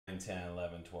10,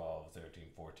 11, 12, 13,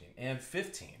 14, and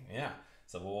 15. Yeah.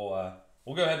 So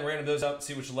we'll go ahead and random those up,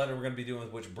 see which letter we're going to be doing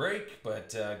with which break.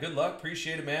 But good luck.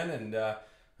 Appreciate it, man. And all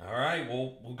right,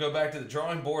 we'll go back to the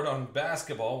drawing board on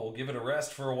basketball. We'll give it a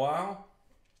rest for a while.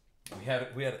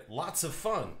 We had lots of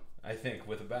fun, I think,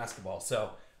 with the basketball.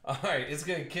 So, all right, it's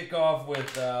going to kick off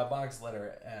with box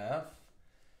letter F.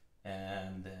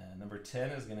 And number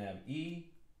 10 is going to have E.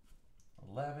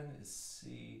 11 is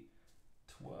C.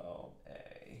 12,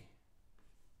 A.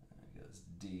 And it goes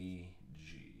D,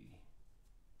 G,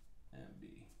 and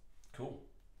B. Cool.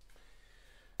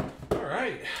 All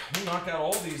right, we'll knock out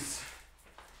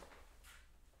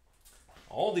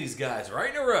all these guys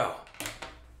right in a row.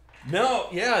 No,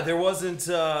 yeah, there wasn't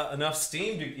enough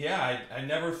steam to, yeah, I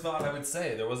never thought I would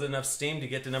say there wasn't enough steam to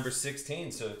get to number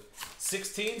 16. So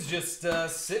 16's just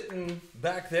sitting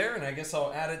back there, and I guess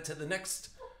I'll add it to the next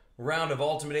round of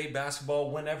Ultimate 8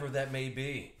 basketball, whenever that may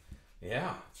be.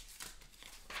 Yeah.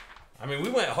 I mean, we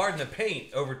went hard in the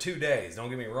paint over 2 days,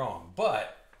 don't get me wrong.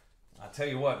 But I'll tell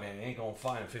you what, man, you ain't going to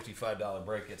find a $55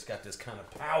 break. It's got this kind of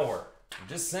power. I'm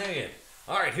just saying.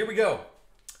 All right, here we go.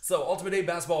 So, Ultimate 8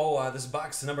 basketball, this is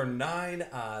box number 9. This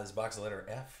is box letter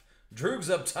F. Droog's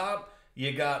up top.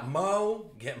 You got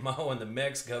Mo. Get Mo in the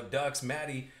mix. Go Ducks.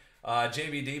 Maddie,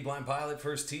 JBD, Blind Pilot,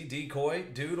 First T, Decoy,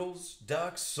 Doodles,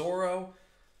 Ducks, Soro,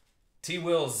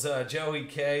 T-Wills, Joey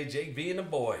K, Jake V, and the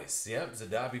boys. Yep,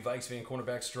 Zadabi, Vikes fan,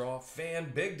 cornerback, Straw,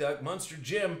 Fan, Big Duck, Munster,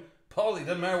 Jim, Paulie,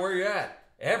 doesn't matter where you're at.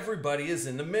 Everybody is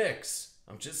in the mix.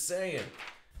 I'm just saying.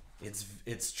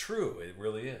 It's true. It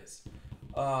really is.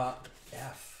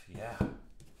 F, yeah. All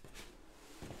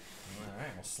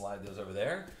right, we'll slide those over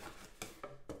there.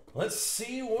 Let's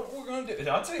see what we're going to do.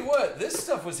 I'll tell you what, this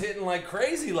stuff was hitting like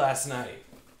crazy last night.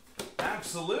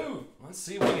 Absolute. Let's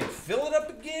see if we can fill it up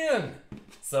again.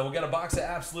 So we got a box of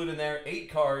Absolute in there, 8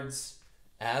 cards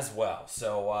as well.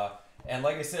 So, and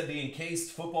like I said, the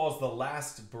Encased football is the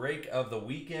last break of the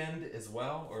weekend as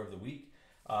well, or of the week.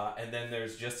 And then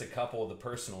there's just a couple of the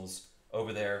personals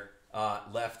over there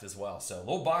left as well. So, a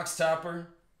little box topper.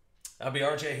 That'll be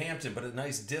RJ Hampton, but a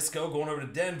nice disco going over to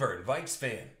Denver. Vikes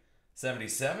fan,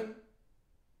 77.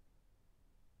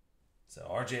 So,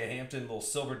 RJ Hampton, little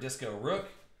silver disco rook,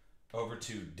 over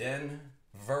to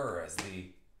Denver as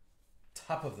the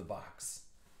top of the box.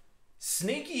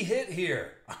 Sneaky hit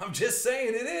here. I'm just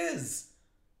saying it is.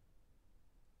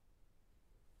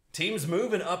 Teams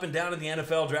moving up and down in the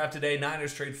NFL draft today.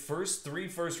 Niners trade 3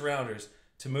 first-rounders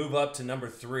to move up to number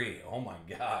 3. Oh, my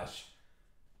gosh.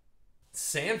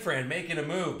 San Fran making a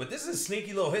move. But this is a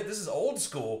sneaky little hit. This is old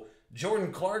school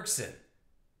Jordan Clarkson.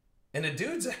 And the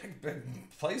dude's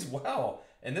plays well.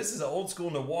 And this is an old school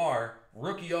Noir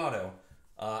rookie auto.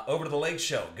 Over to the Lake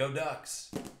Show. Go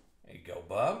Ducks. There you go,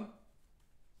 bub.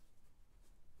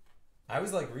 I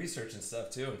was like researching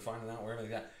stuff too and finding out where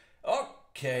everything got.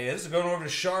 Okay, this is going over to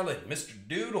Charlotte. Mr.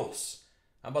 Doodles.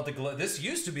 How about the this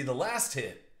used to be the last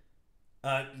hit.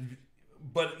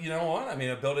 But you know what? I mean,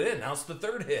 I built it in. Now it's the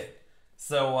 3rd hit.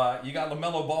 So you got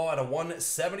LaMelo Ball at a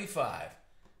 175.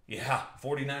 Yeah,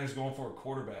 49ers going for a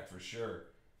quarterback for sure.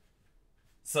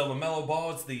 So LaMelo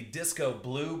Ball, it's the disco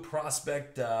blue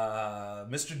prospect,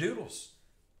 Mr. Doodles.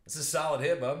 It's a solid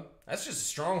hit, bub. That's just a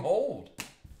strong hold.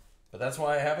 But that's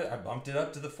why I have it. I bumped it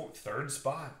up to the 3rd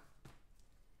spot.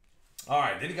 All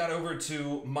right, then he got over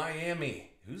to Miami.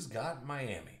 Who's got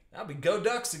Miami? That'll be Go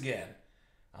Ducks again.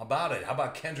 How about it? How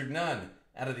about Kendrick Nunn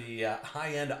out of the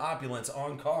high-end opulence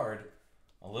on card?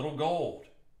 A little gold.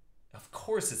 Of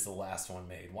course it's the last one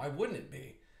made. Why wouldn't it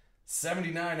be?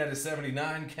 79 out of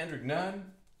 79, Kendrick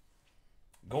Nunn.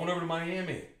 Going over to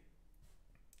Miami.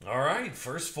 All right,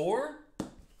 first 4.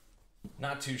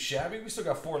 Not too shabby. We still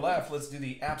got 4 left. Let's do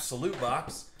the Absolute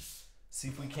box. See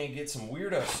if we can't get some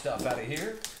weirdo stuff out of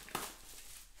here.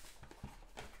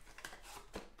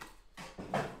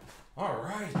 All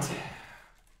right.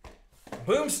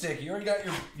 Boomstick, you already got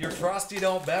your frosty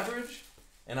adult beverage?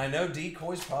 And I know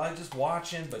Decoy's probably just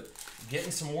watching, but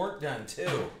getting some work done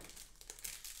too.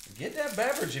 Get that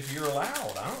beverage if you're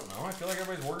allowed. I don't know. I feel like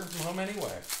everybody's working from home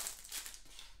anyway.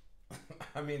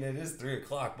 I mean, it is 3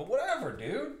 o'clock, but whatever,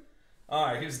 dude. All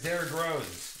right, here's Derrick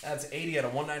Rose. That's 80 out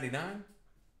of 199.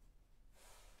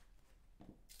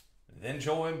 Then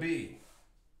Joel Embiid.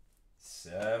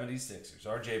 76ers.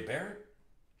 RJ Barrett.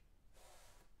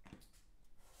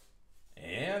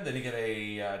 And then you get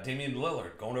a Damian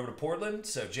Lillard going over to Portland.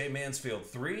 So Jay Mansfield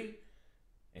 3.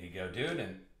 There you go, dude.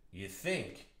 And you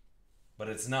think, but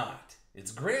it's not.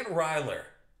 It's Grant Ryler.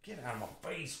 Get out of my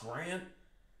face, Grant.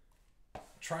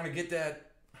 Trying to get that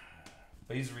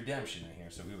Phase Redemption in here,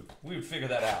 so we would figure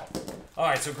that out. All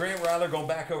right, so Grant Ryler going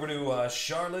back over to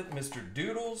Charlotte, Mr.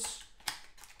 Doodles.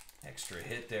 Extra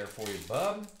hit there for you,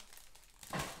 bub.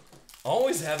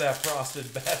 Always have that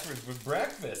frosted beverage with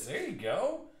breakfast. There you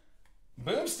go.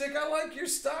 Boomstick, I like your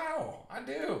style. I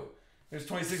do. There's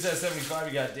 26 out of 75.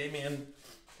 You got Damian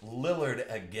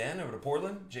Lillard again over to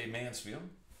Portland. Jay Mansfield.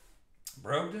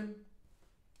 Brogdon.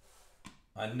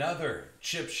 Another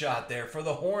chip shot there for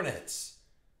the Hornets.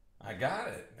 I got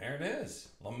it. There it is.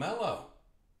 LaMelo.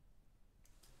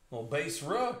 Little base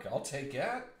rook. I'll take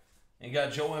that. And you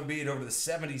got Joel Embiid over to the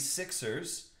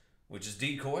 76ers, which is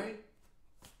Decoy.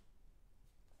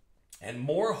 And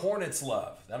more Hornets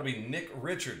love. That'll be Nick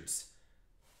Richards.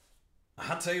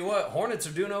 I'll tell you what, Hornets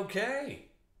are doing okay.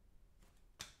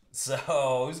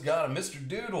 So, who's got him? Mr.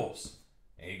 Doodles.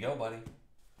 There you go, buddy.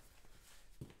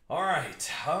 All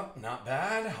right. Not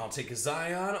bad. I'll take a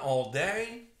Zion all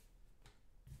day.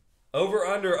 Over,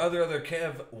 under, other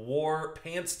Kev wore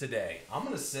pants today. I'm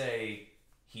going to say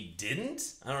he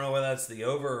didn't. I don't know whether that's the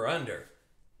over or under.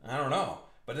 I don't know.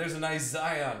 But there's a nice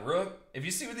Zion rook. If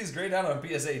you see what these grade out on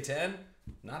PSA 10,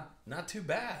 not too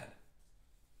bad.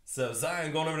 So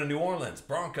Zion going over to New Orleans.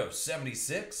 Broncos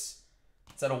 76.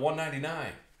 It's at a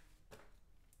 199.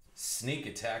 Sneak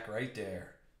attack right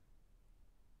there.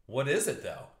 What is it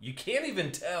though? You can't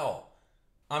even tell.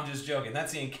 I'm just joking.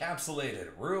 That's the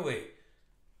encapsulated Rui.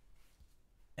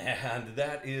 And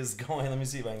that is going, let me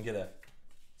see if I can get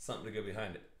something to go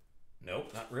behind it.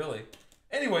 Nope, not really.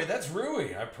 Anyway, that's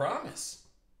Rui, I promise.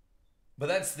 But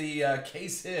that's the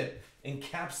case hit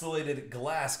encapsulated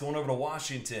glass going over to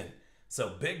Washington. So,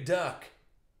 Big Duck.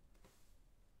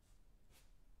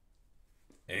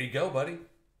 There you go, buddy.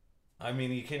 I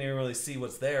mean, you can't even really see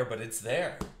what's there, but it's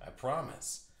there. I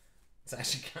promise. It's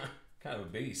actually kind of a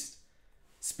beast.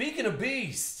 Speaking of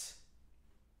beast.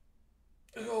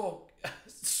 Oh,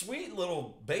 sweet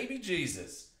little baby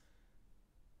Jesus.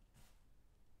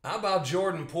 How about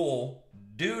Jordan Poole?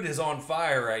 Dude is on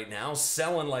fire right now,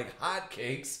 selling like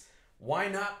hotcakes. Why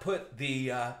not put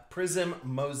the Prism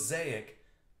Mosaic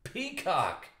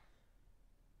Peacock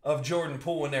of Jordan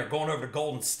Poole in there, going over to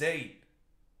Golden State?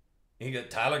 You got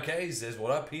Tyler K says,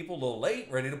 "What up, people? A little late,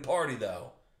 ready to party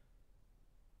though."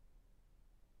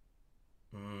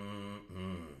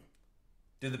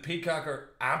 Dude, the Peacock are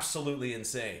absolutely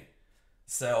insane.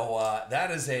 So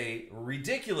that is a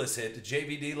ridiculous hit to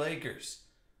JVD Lakers.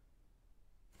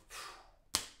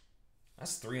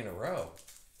 That's 3 in a row.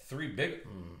 3 big.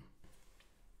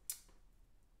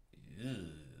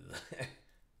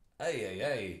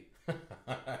 Hey.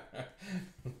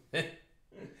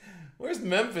 Where's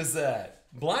Memphis at?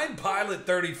 Blind Pilot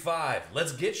 35.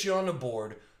 Let's get you on the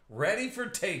board. Ready for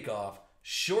takeoff.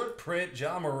 Short print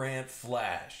Ja Morant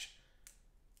flash.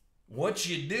 What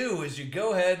you do is you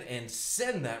go ahead and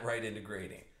send that right into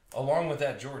grading. Along with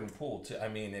that Jordan Poole, too. I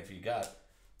mean, if you got,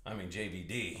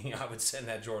 JVD, I would send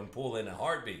that Jordan Poole in a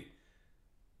heartbeat.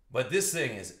 But this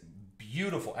thing is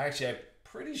beautiful. Actually, I'm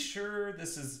pretty sure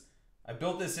I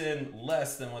built this in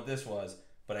less than what this was,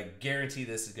 but I guarantee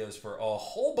this goes for a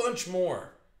whole bunch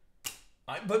more.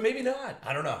 But maybe not.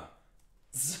 I don't know.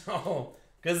 So,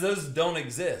 because those don't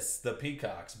exist, the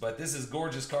Peacocks. But this is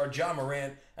gorgeous card. Ja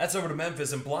Morant. That's over to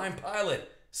Memphis. And Blind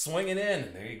Pilot swinging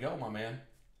in. There you go, my man.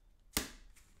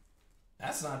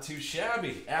 That's not too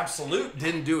shabby. Absolute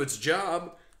didn't do its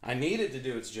job. I need it to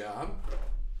do its job.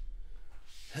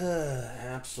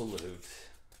 Absolute.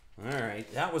 All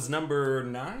right. That was number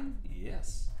 9?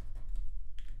 Yes.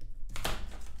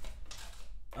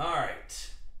 All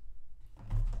right.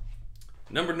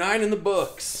 Number 9 in the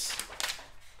books.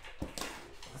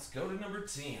 Let's go to number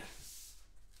 10.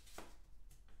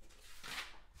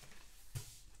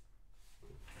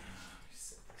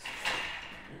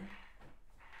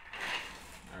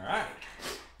 All right.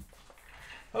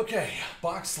 Okay,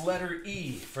 box letter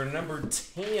E for number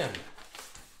 10.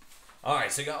 All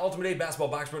right, so you got Ultimate 8 Basketball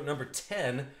Box Print number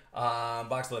 10.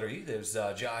 Box letter E, there's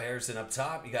Ja Harrison up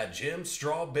top. You got Jim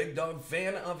Straw, Big Dog,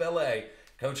 fan of LA.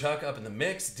 Coach Huck up in the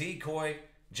mix. Decoy,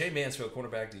 Jay Mansfield,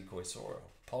 cornerback, Decoy Soro.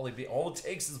 Paulie B, all it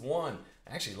takes is one.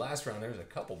 Actually, last round, there's a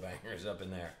couple bangers up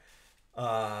in there.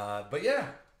 But yeah,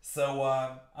 so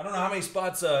I don't know how many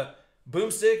spots,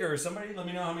 Boomstick or somebody, let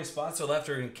me know how many spots are left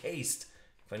or encased.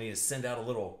 If I need to send out a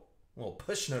little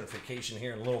push notification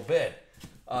here in a little bit.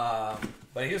 But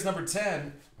here's number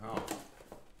 10. Oh,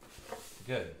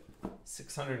 good.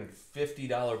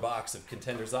 $650 box of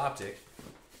Contenders Optic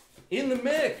in the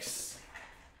mix.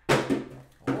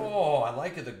 Oh, I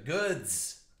like it. The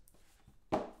goods.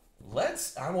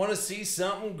 I want to see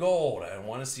something gold. I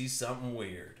want to see something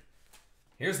weird.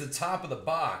 Here's the top of the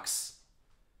box.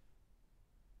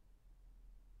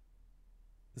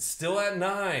 It's still at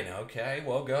 9. Okay,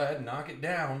 well, go ahead and knock it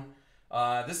down.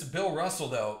 This is Bill Russell,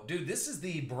 though. Dude, this is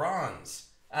the bronze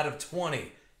out of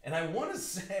 20. And I want to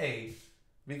say,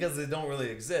 because they don't really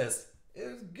exist,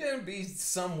 it's going to be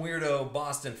some weirdo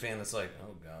Boston fan that's like,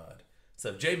 oh, God.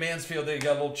 So Jay Mansfield, there you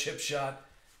got a little chip shot.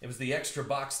 It was the extra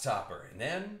box topper. And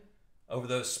then, over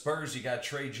those Spurs, you got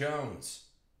Trey Jones.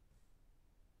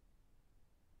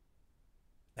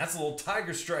 That's a little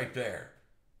tiger stripe there.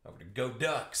 Over to Go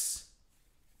Ducks.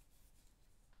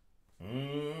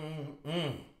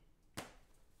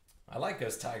 I like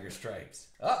those tiger stripes.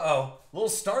 Uh-oh. Little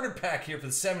starter pack here for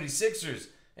the 76ers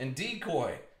and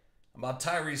Decoy. About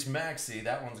Tyrese Maxey.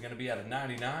 That one's going to be at a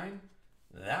 99.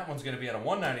 That one's going to be at a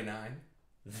 199.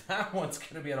 That one's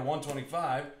going to be at a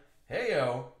 125.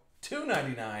 Heyo,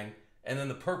 299. And then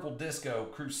the Purple Disco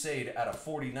Crusade at a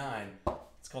 49.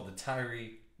 It's called the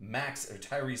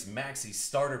Tyrese Maxey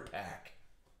starter pack.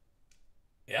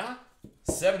 Yeah?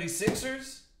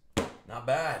 76ers? Not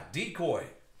bad. Decoy.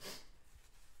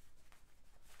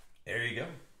 There you go.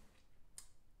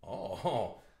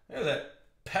 Oh, look at that.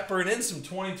 Peppering in some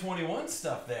 2021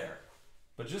 stuff there.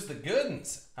 But just the good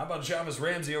ones. How about Jarvis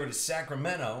Ramsey over to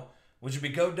Sacramento, which would be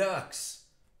Go Ducks.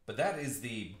 But that is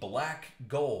the black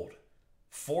gold.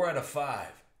 4 out of 5.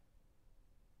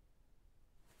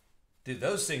 Dude,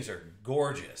 those things are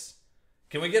gorgeous.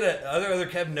 Can we get a other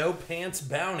Kev no pants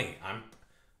bounty?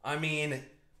 I mean,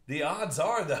 the odds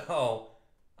are though.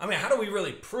 I mean, how do we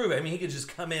really prove it? I mean, he could just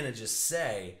come in and just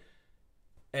say,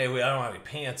 "Hey, I don't have any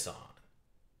pants on,"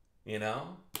 you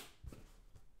know.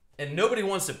 And nobody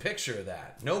wants a picture of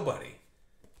that. Nobody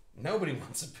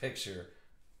wants a picture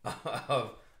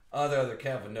of other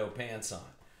Kev with no pants on.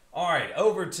 All right,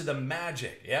 over to the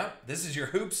Magic. Yep, this is your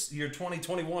hoops, your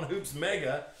 2021 hoops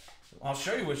mega. I'll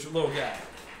show you which little guy.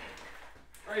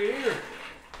 Right here.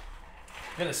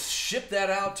 Gonna ship that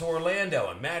out to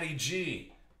Orlando and Matty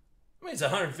G. I mean, it's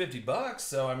 $150,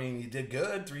 so I mean, you did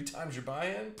good. 3 times your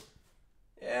buy-in.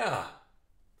 Yeah.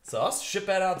 So I'll ship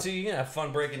that out to you. You can have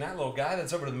fun breaking that little guy.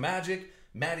 That's over to the Magic.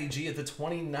 Matty G at the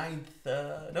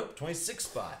 26th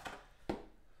spot.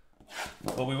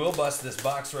 But we will bust this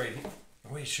box right here.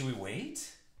 Wait, should we wait?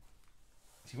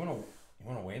 Do you want to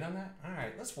wait on that? All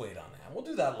right, let's wait on that. We'll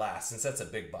do that last since that's a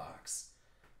big box.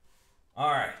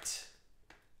 All right.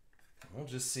 We'll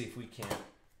just see if we can't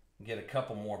get a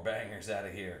couple more bangers out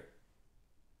of here.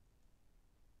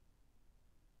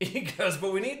 He goes,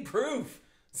 but we need proof.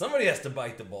 Somebody has to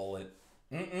bite the bullet.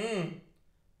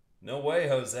 No way,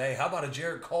 Jose. How about a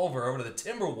Jarrett Culver over to the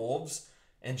Timberwolves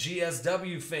and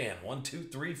GSW fan? 1, 2,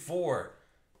 3, 4.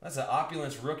 That's an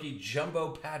Opulence rookie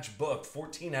jumbo patch book.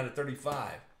 14 out of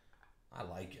 35. I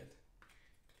like it.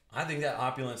 I think that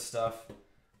Opulence stuff.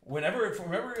 Remember,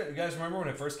 you guys remember when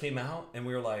it first came out and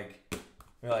we were like,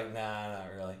 nah,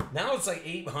 not really. Now it's like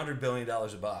 $800 billion a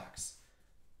box.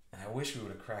 And I wish we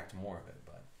would have cracked more of it.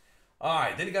 But all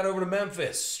right, then he got over to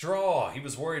Memphis. Straw. He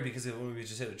was worried because we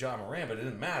just hit a John Moran, but it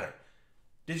didn't matter.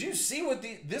 Did you see what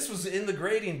this was in the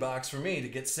grading box for me to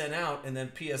get sent out, and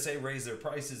then PSA raised their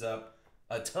prices up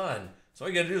a ton. So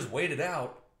all you got to do is wait it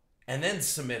out and then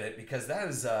submit it, because that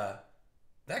is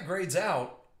that grades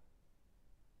out.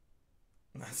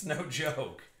 That's no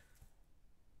joke.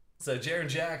 So Jaren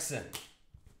Jackson,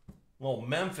 little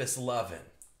Memphis loving.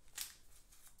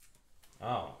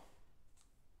 Oh.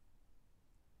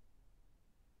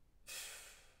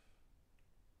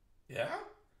 Yeah?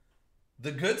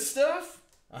 The good stuff?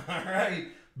 All right.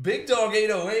 Big Dog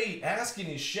 808 asking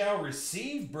you shall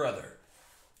receive, brother.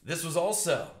 This was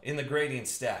also in the grading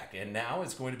stack, and now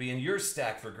it's going to be in your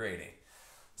stack for grading.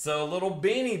 So little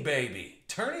Beanie Baby,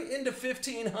 turn it into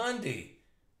 1500.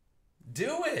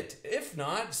 Do it. If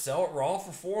not, sell it raw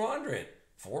for 400,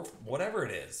 for whatever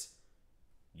it is.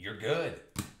 You're good.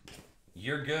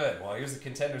 You're good. Well, here's the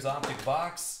Contenders Optic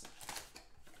box.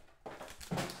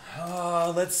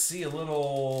 Let's see a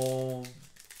little,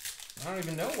 I don't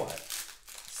even know what.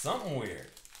 Something weird.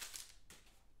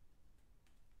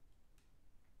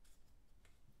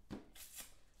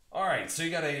 All right, so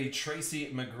you got a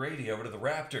Tracy McGrady over to the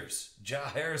Raptors. Ja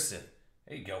Harrison.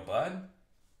 There you go, bud.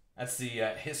 That's the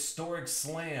Historic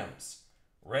Slams.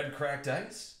 Red Cracked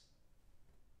Ice.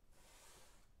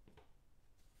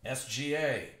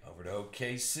 SGA over to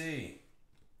OKC.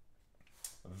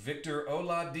 Victor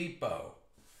Oladipo.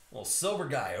 Little silver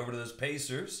guy over to those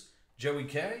Pacers. Joey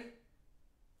K.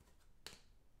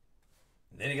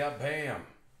 And then you got Bam.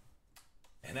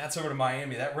 And that's over to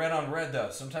Miami. That red on red, though.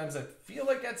 Sometimes I feel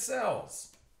like that sells.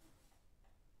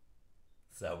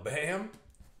 So, Bam.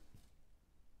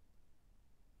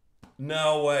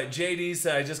 No, JD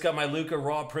said, I just got my Luka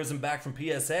Raw Prism back from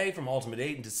PSA from Ultimate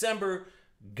 8 in December.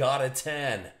 Got a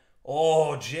 10.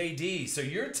 Oh, JD. So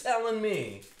you're telling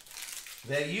me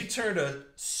that you turned a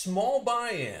small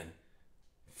buy-in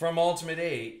from Ultimate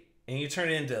 8 and you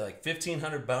turned it into like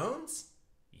 1,500 bones?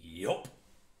 Yup.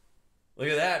 Look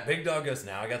at that. Big Dog goes,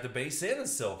 now I got the base and the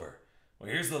silver. Well,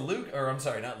 here's the Luca, or I'm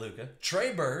sorry, not Luca.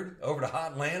 Trey Bird over to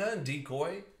Hot Atlanta and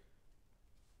Decoy.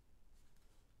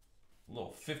 A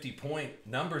little 50-point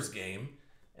numbers game.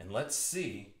 And let's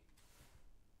see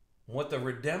what the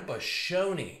Redempa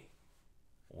Shoney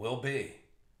will be.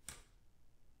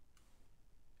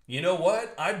 You know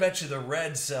what? I bet you the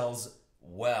red sells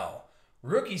well.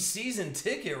 Rookie season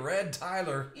ticket red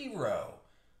Tyler Hero.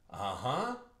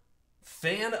 Uh-huh.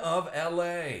 Fan of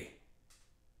LA.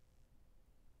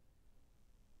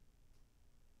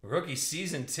 Rookie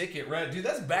season ticket red. Dude,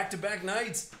 that's back-to-back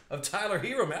nights of Tyler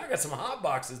Hero. Man, I got some hot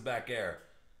boxes back there.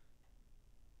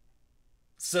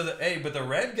 So, hey, but the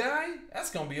red guy,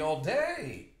 that's going to be all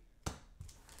day.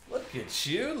 Look at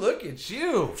you. Look at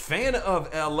you. Fan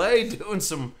of LA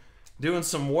doing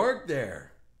some work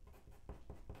there.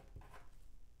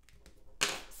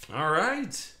 All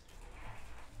right.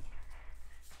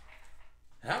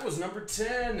 That was number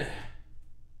 10.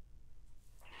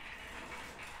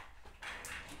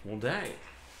 Well, dang.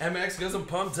 MX goes and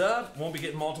pumped up. Won't be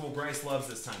getting multiple Bryce Loves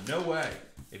this time. No way.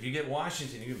 If you get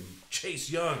Washington, you can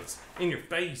Chase Youngs in your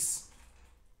face.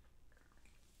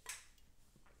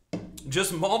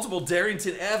 Just multiple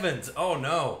Darrington Evans. Oh,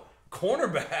 no.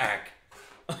 Cornerback.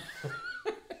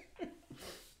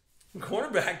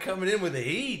 Cornerback coming in with the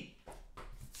heat.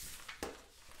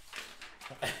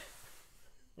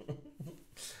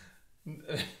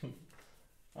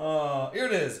 Here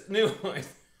it is. New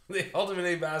the Ultimate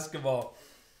A Basketball.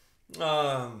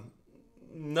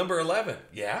 Number 11.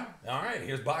 Yeah. All right.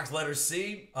 Here's box letter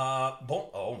C.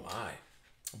 Oh, my.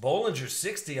 Bollinger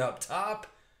 60 up top.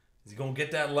 Is he going to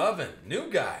get that loving? New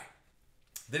guy.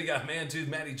 Then he got Mantooth,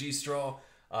 Matty G. Straw,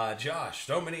 Josh,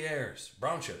 so many airs.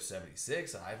 Brown Show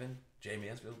 76, Ivan, Jamie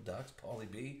Mansfield, Ducks, Paulie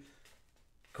B.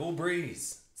 Cool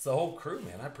Breeze. It's the whole crew,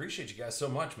 man. I appreciate you guys so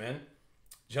much, man.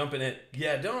 Jumping in.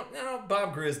 Yeah, no,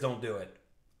 Bob Grizz, don't do it.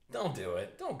 Don't do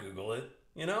it. Don't Google it.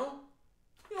 You know?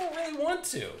 You don't really want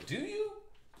to, do you?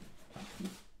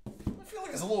 I feel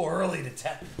like it's a little early to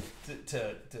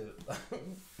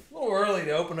a little early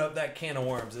to open up that can of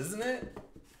worms, isn't it?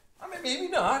 I mean, maybe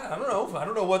not. I don't know.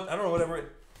 Whatever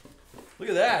it. Look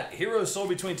at that. Heroes sold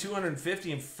between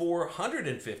 250 and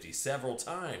 450 several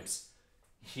times.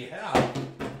 Yeah.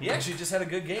 He actually just had a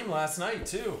good game last night,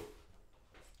 too.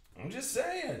 I'm just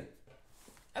saying.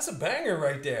 That's a banger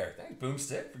right there. Thanks,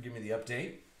 Boomstick, for giving me the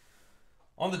update.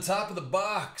 On the top of the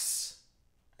box.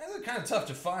 That's kind of tough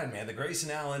to find, man. The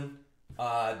Grayson Allen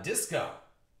Disco.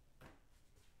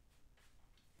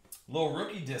 Little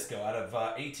rookie disco out of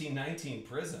 1819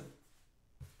 Prism.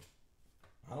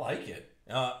 I like it.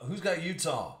 Who's got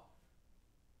Utah?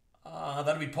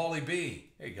 That'll be Paulie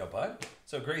B. There you go, bud.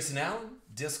 So Grayson Allen,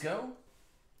 disco.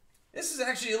 This is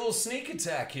actually a little sneak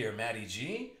attack here, Matty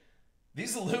G.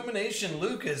 These Illumination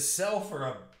Lucas sell for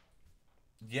a...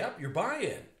 Yep, you're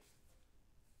buying.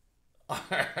 All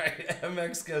right,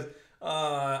 MX goes...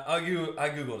 I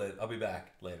Googled it. I'll be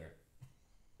back later.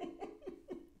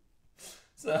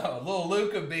 So, a little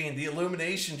Luca being the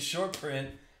Illumination short print.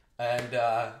 And,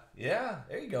 yeah,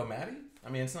 there you go, Matty. I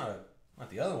mean, it's not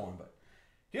the other one, but...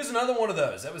 Here's another one of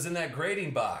those. That was in that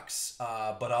grading box.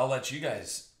 But I'll let you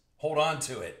guys hold on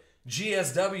to it.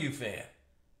 GSW fan.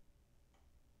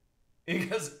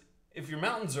 Because if your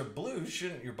mountains are blue,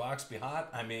 shouldn't your box be hot?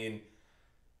 I mean...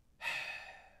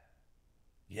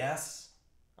 Yes.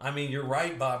 I mean, you're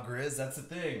right, Bob Grizz. That's the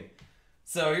thing.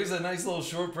 So here's a nice little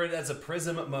short print. That's a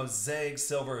Prism Mosaic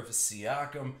Silver of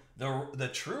Siakam. The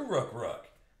true Rook.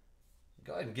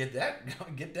 Go ahead and get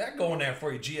that going there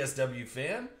for you, GSW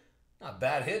fan. Not a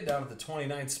bad hit down at the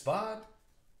 29th spot.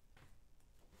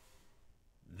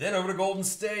 Then over to Golden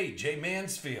State, Jay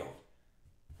Mansfield.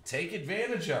 Take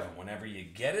advantage of them. Whenever you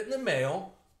get it in the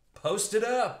mail, post it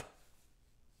up.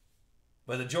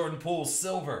 By the Jordan Poole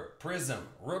Silver Prism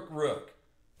Rook.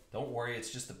 Don't worry, it's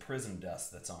just the prism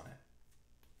dust that's on it.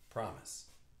 Promise.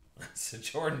 So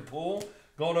Jordan Poole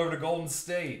going over to Golden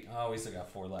State. Oh, we still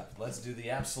got 4 left. Let's do the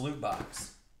absolute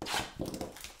box.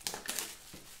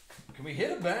 Can we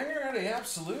hit a banger out of the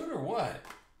absolute or what?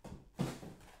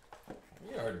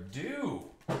 We are due.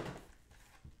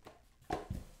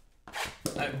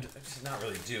 It's not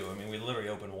really due. I mean, we literally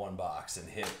opened one box and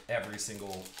hit every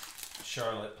single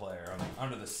Charlotte player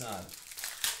under the sun.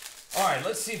 All right,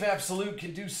 let's see if Absolute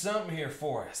can do something here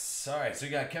for us. All right, so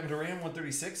we got Kevin Durant,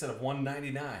 136 out of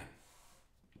 199.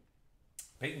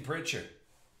 Peyton Pritchard,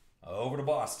 over to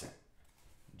Boston.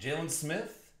 Jalen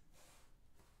Smith.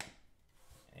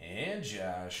 And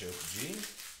Josh Okogie.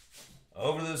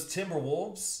 over those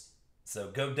Timberwolves. So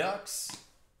go Ducks.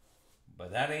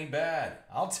 But that ain't bad.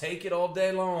 I'll take it all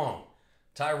day long.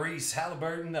 Tyrese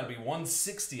Halliburton, that'll be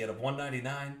 160 out of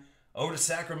 199. Over to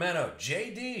Sacramento,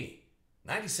 JD,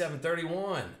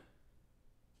 97-31.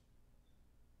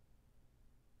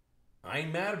 I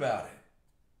ain't mad about it.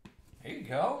 There you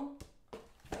go.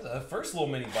 That's the first little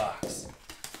mini box.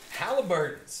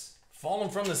 Halliburton's falling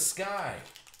from the sky.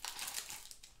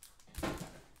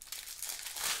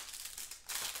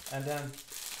 And then,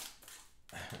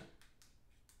 I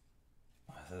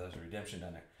thought that was a redemption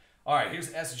down there. All right, here's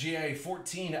SGA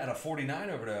 14 out of 49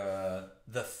 over to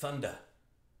the Thunder.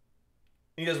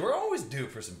 He goes, we're always due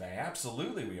for some bang.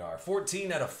 Absolutely we are.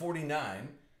 14 out of 49.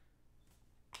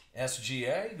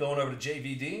 SGA going over to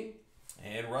JVD.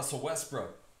 And Russell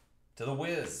Westbrook to the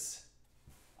Wiz.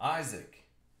 Isaac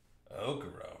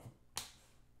Okoro.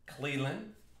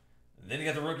 Cleveland. Then you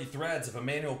got the rookie threads of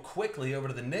Emmanuel Quickly over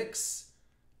to the Knicks.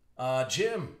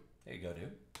 Jim. There you go,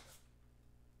 dude.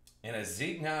 And a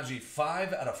Zeke Naji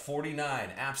 5 out of 49.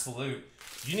 Absolute.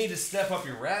 You need to step up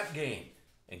your rap game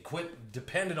and quit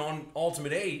depending on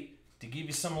Ultimate 8 to give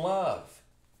you some love.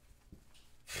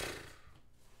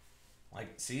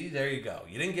 Like, see, there you go.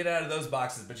 You didn't get out of those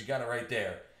boxes, but you got it right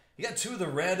there. You got 2 of the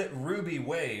red ruby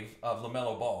wave of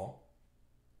LaMelo Ball.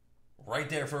 Right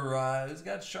there for, who's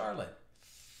got Charlotte?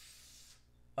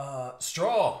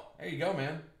 Straw. There you go,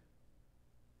 man.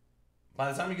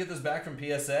 By the time you get this back from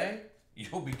PSA,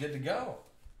 you'll be good to go.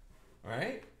 All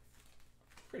right?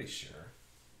 Pretty sure.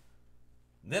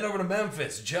 Then over to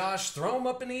Memphis. Josh, throw him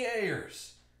up in the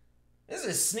airs. This is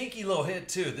a sneaky little hit,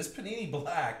 too. This Panini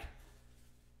Black,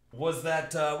 wasn't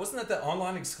that the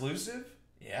online exclusive?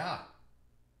 Yeah.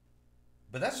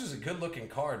 But that's just a good-looking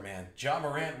card, man. Ja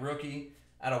Morant, rookie,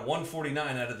 out of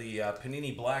 149 out of the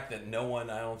Panini Black that no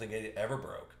one, I don't think, ever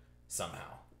broke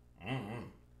somehow.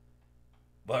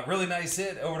 But really nice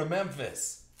hit over to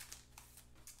Memphis.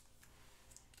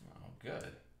 Oh,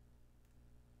 good.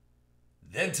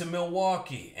 Then to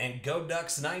Milwaukee and Go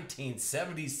Ducks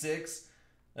 1976.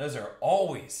 Those are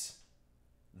always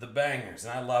the bangers,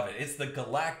 and I love it. It's the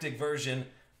galactic version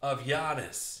of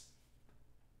Giannis.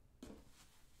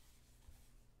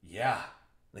 Yeah,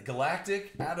 the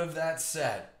galactic out of that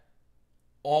set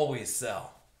always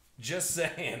sell. Just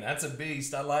saying, that's a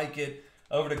beast. I like it.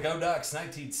 Over to Go Ducks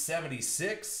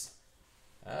 1976.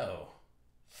 Oh.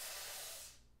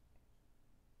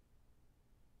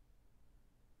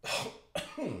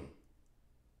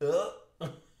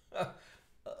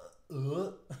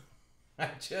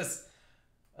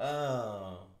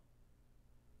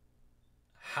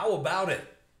 How about it?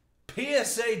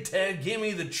 PSA 10, give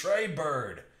me the Trey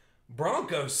Bird.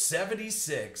 Broncos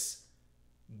 76,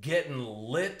 getting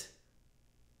lit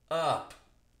up.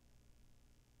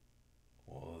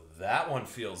 Well, that one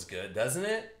feels good, doesn't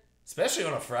it? Especially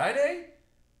on a Friday.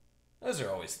 Those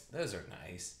are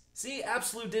nice. See,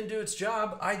 Absolute didn't do its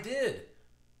job. I did.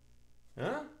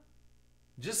 Huh?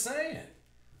 Just saying.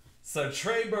 So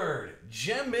Trey Bird,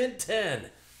 Gem Mint 10.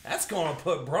 That's going to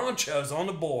put Bronchos on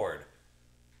the board.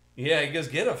 Yeah, he goes,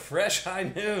 get a fresh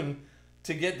high noon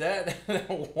to get that,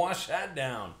 wash that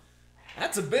down.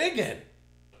 That's a big one.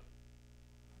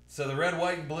 So the red,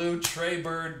 white, and blue Trey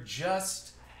Bird,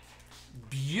 just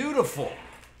beautiful.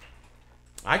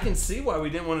 I can see why we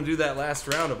didn't want to do that last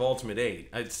round of Ultimate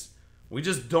 8. We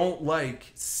just don't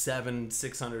like $600,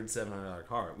 $700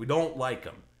 card. We don't like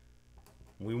them.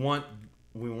 We want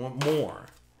more. We want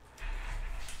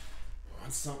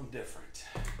something different.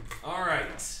 All right.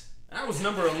 That was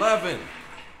number 11.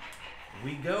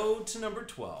 We go to number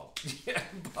 12. Yeah,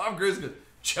 Bob Grizz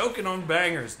choking on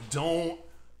bangers. Don't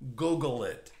Google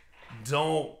it.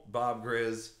 Don't, Bob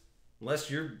Grizz.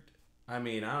 Unless you're, I don't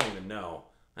even know.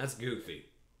 That's goofy.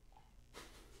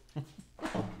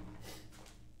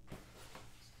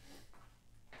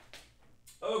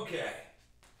 Okay.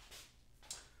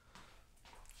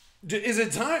 Is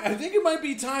it time? I think it might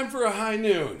be time for a high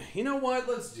noon. You know what?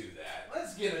 Let's do that.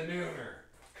 Let's get a nooner.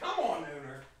 Come on,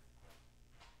 nooner.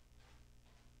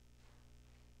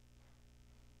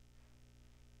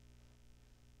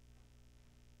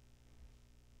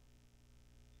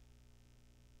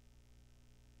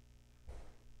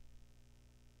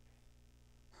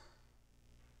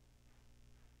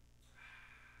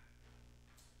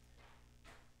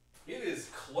 It is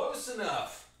close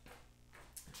enough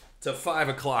to 5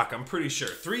 o'clock, I'm pretty sure.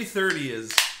 3:30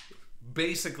 is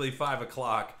basically 5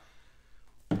 o'clock.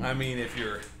 If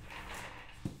you're,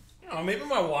 maybe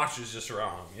my watch is just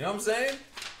wrong. You know what I'm saying?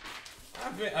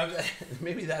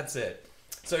 Maybe that's it.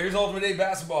 So here's Ultimate 8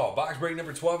 Basketball. Box break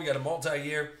number 12. We got a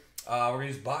multi-year. We're going to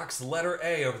use box letter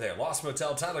A over there. Lost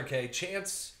Motel, Tyler K.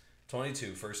 Chance,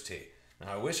 22, first tee.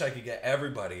 Now, I wish I could get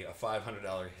everybody a $500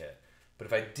 hit. But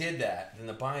if I did that, then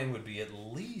the buy-in would be at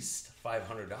least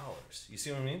 $500. You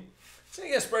see what I mean? So you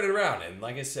gotta spread it around. And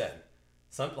like I said,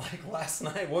 like last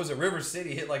night, what was it? River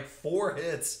City hit like 4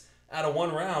 hits out of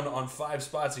 1 round on 5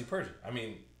 spots he purchased. I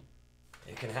mean,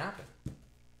 it can happen.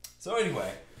 So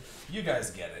anyway, you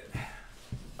guys get it.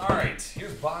 All right,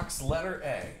 here's box letter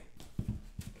A.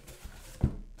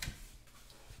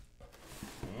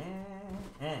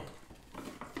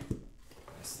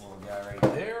 This little guy right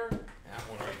there. That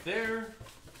one right there.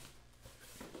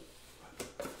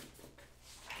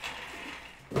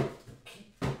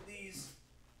 Keep these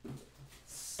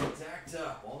stacked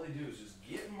up. All they do is just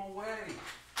get them away.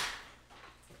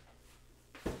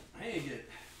 I need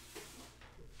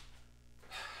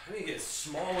to get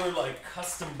smaller, like,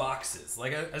 custom boxes.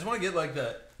 Like, I just want to get, like,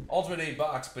 the Ultimate 8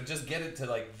 box, but just get it to,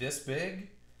 like, this big,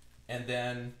 and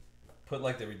then put,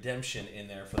 like, the redemption in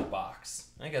there for the box.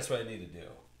 I think that's what I need to do.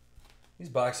 These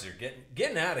boxes are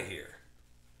getting out of here.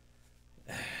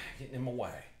 Getting them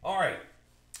away. All right.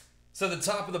 So the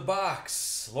top of the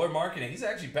box, Lord Marketing, he's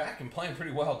actually back and playing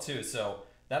pretty well, too. So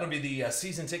that'll be the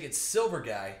season ticket silver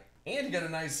guy. And he got a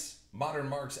nice modern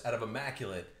marks out of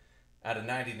Immaculate out of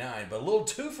 99. But a little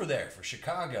twofer there for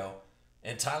Chicago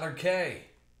and Tyler K.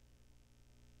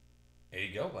 There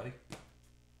you go, buddy.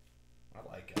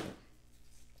 I like it.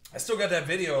 I still got that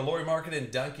video of Lori Marketing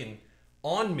dunking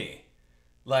on me.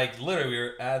 Like,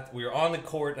 literally, we were on the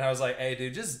court, and I was like, hey,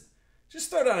 dude, just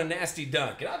throw down a nasty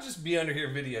dunk, and I'll just be under here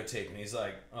videotaping. He's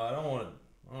like, oh, I don't want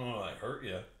to like, hurt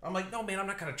you. I'm like, no, man, I'm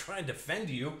not going to try and defend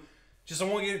you. Just I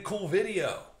want to get a cool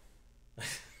video.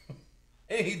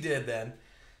 And he did then.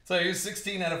 So here's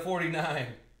 16 out of 49.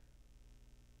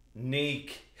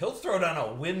 Neek. He'll throw down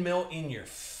a windmill in your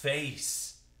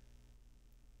face.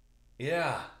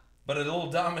 Yeah. But a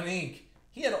little Dominique.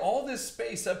 He had all this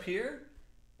space up here.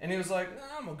 And he was like, nah,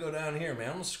 I'm going to go down here, man.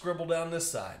 I'm going to scribble down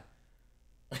this side.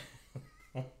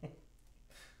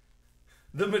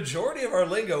 The majority of our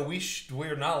lingo,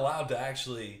 we're not allowed to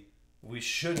actually, we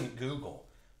shouldn't Google.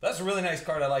 That's a really nice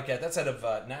card. I like that. That's out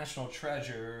of National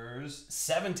Treasures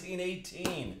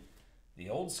 1718. The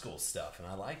old school stuff, and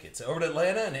I like it. So over to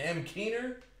Atlanta and M.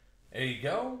 Keener. There you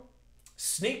go.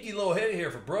 Sneaky little hit here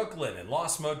for Brooklyn and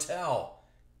Lost Motel.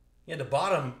 He had the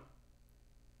bottom.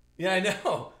 Yeah, I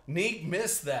know. Neek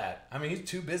missed that. I mean, he's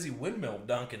too busy windmill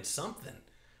dunking something.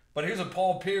 But here's a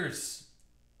Paul Pierce,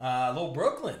 little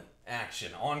Brooklyn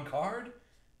action on card.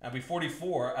 That'll be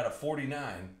 44 out of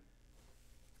 49.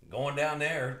 Going down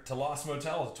there to Lost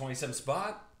Motel, the 27th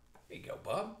spot. There you go,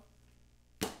 bub.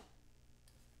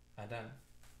 I done.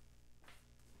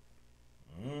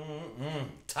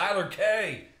 Tyler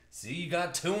K. See, you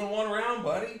got 2 in 1 round,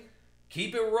 buddy.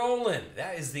 Keep it rolling.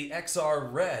 That is the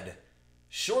XR Red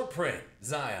short print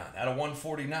Zion out of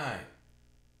 149.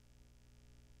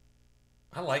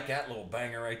 I like that little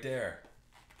banger right there.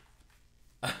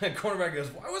 Cornerback goes,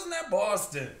 why wasn't that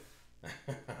Boston?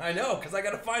 I know, because I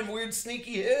got to find weird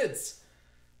sneaky hits.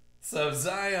 So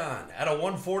Zion out of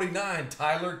 149,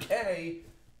 Tyler K.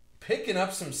 picking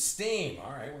up some steam.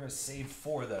 All right, we're going to save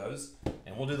 4 of those,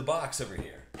 and we'll do the box over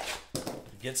here.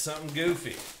 Get something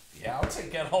goofy. Yeah, I'll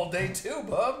take that all day too,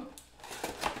 bub.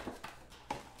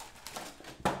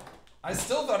 I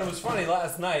still thought it was funny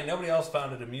last night. Nobody else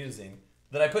found it amusing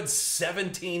that I put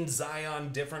 17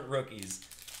 Zion different rookies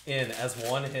in as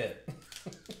one hit.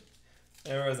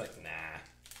 Everyone's like, nah.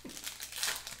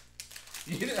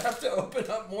 You'd have to open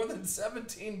up more than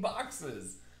 17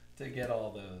 boxes to get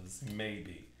all those,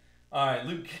 maybe. All right,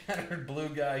 Luke Kennard, blue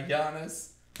guy,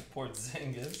 Giannis,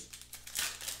 Porzingis.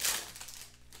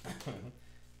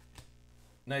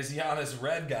 Nice Giannis,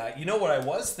 red guy. You know what I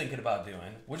was thinking about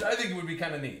doing, which I think would be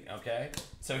kind of neat, okay?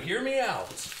 So hear me out.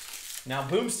 Now,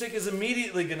 Boomstick is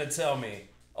immediately going to tell me,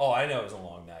 oh, I know it was a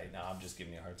long night. No, I'm just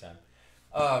giving you a hard time.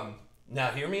 Now,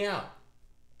 hear me out.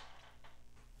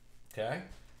 Okay?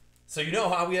 So you know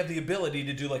how we have the ability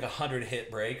to do like a 100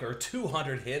 hit break or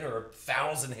 200 hit or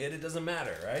 1,000 hit. It doesn't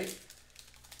matter, right?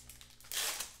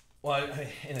 Well,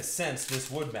 in a sense, this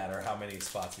would matter how many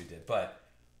spots we did. But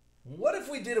what if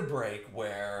we did a break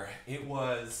where it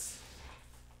was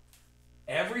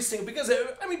every single... Because,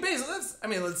 I mean, basically,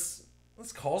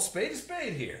 let's call spade a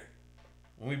spade here.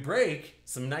 When we break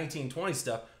some 1920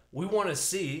 stuff, we want to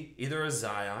see either a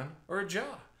Zion or a Ja.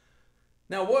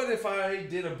 Now, what if I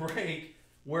did a break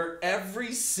where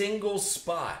every single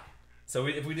spot, so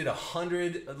if we did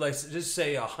 100, let's just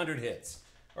say 100 hits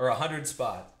or 100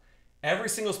 spots, every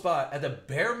single spot at the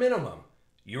bare minimum,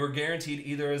 you were guaranteed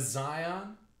either a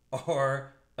Zion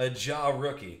or a Ja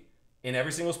rookie in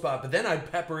every single spot. But then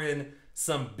I'd pepper in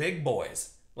some big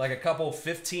boys like a couple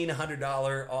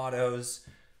 $1,500 autos.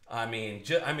 I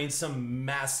mean, some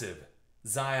massive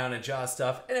Zion and Ja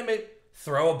stuff, and it may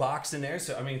throw a box in there.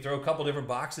 So I mean, throw a couple different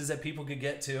boxes that people could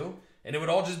get to, and it would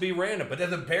all just be random. But at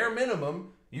the bare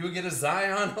minimum, you would get a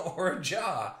Zion or a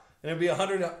Ja, and it'd be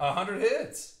 100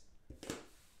 hits.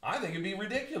 I think it'd be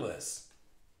ridiculous.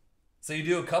 So you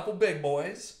do a couple big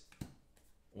boys,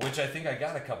 which I think I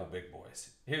got a couple big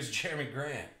boys. Here's Jeremy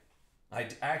Grant. I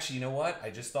actually, you know what? I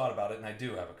just thought about it, and I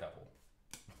do have a couple.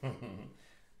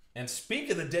 And speak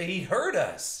of the day he hurt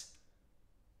us.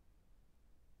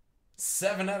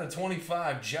 7 out of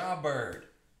 25, Ja Bird.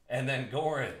 And then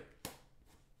Goran.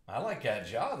 I like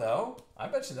that Ja, though. I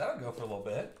bet you that'll go for a little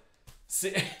bit.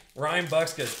 See, Ryan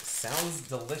Bucks goes, sounds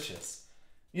delicious.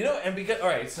 You know, and because, all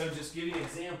right, so just give you an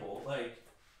example. Like,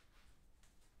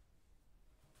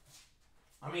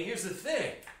 I mean, here's the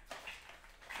thing.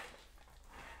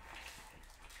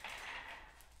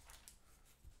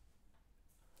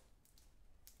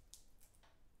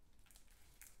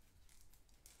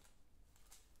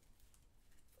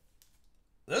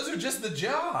 Those are just the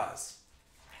Jaws.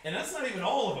 And that's not even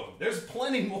all of them. There's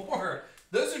plenty more.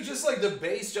 Those are just like the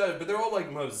base Jaws, but they're all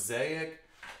like Mosaic,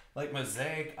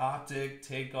 Optic,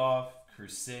 Takeoff,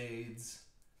 Crusades.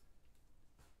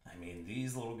 I mean,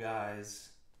 these little guys,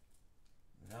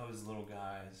 those little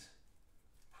guys,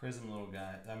 Prism little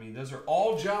guy. I mean, those are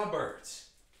all Jawbirds.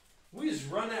 We just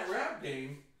run that rap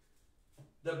game.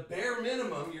 The bare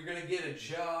minimum, you're going to get a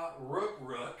Jaw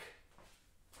Rook.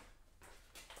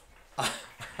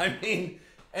 I mean,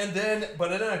 but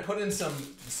then I put in some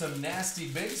nasty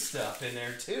big stuff in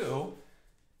there too,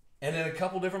 and then a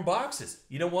couple different boxes.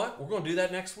 You know what? We're gonna do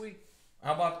that next week.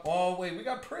 How about? Oh wait, we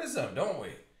got Prism, don't we?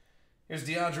 Here's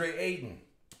DeAndre Ayton.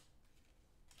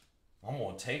 I'm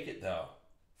gonna take it though.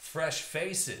 Fresh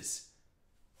faces.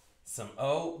 Some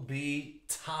OB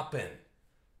Toppin.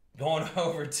 Going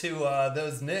over to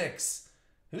those Knicks.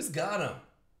 Who's got them?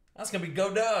 That's gonna be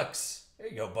Go Ducks. There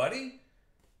you go, buddy.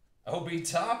 OB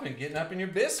Toppin getting up in your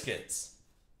biscuits.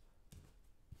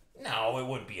 No, it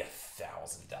wouldn't be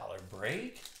 $1,000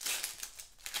 break.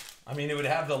 I mean, it would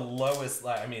have the lowest.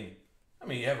 I mean,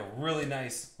 you have a really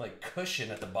nice like cushion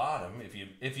at the bottom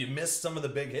if you miss some of the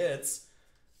big hits.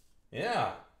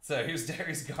 Yeah. So here's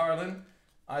Darius Garland,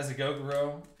 Isaac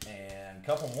Okoro, and a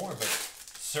couple more, but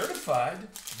certified,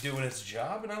 doing its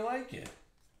job, and I like it.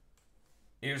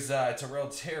 Here's Terrell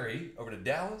Terry over to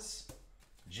Dallas.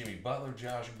 Jimmy Butler,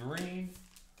 Josh Green,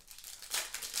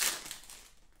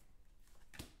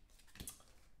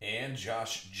 and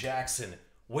Josh Jackson.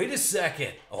 Wait a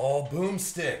second. Oh,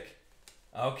 boomstick.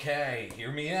 Okay,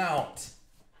 hear me out.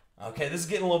 Okay, this is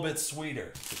getting a little bit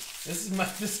sweeter. This is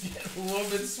getting a little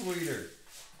bit sweeter.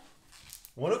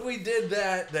 What if we did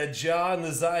that Ja and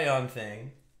the Zion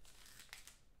thing?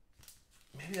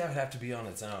 Maybe that would have to be on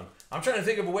its own. I'm trying to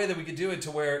think of a way that we could do it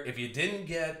to where if you didn't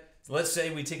get... Let's say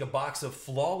we take a box of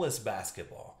Flawless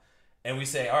basketball and we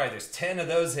say, all right, there's 10 of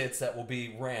those hits that will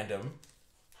be random.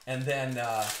 And then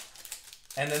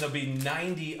there'll be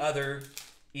 90 other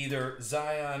either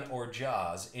Zion or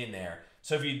Jaws in there.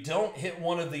 So if you don't hit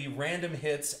one of the random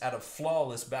hits out of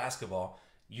Flawless basketball,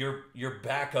 your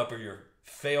backup or your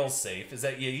fail safe is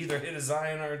that you either hit a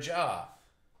Zion or a Ja.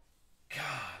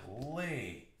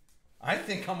 Golly. I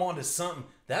think I'm onto something.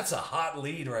 That's a hot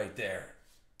lead right there.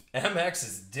 MX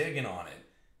is digging on it.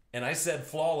 And I said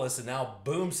Flawless, and now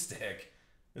Boomstick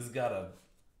has got a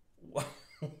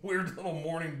weird little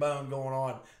morning bone going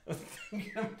on.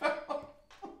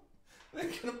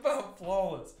 thinking about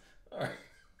Flawless. All right.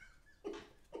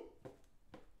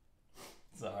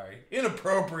 Sorry.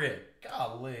 Inappropriate.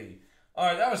 Golly. All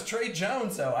right, that was Trey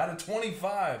Jones, though, out of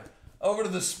 25. Over to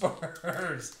the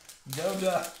Spurs. Go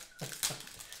Ducks.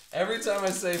 Every time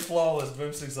I say Flawless,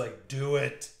 Boomstick's like, do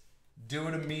it. Do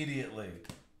it immediately.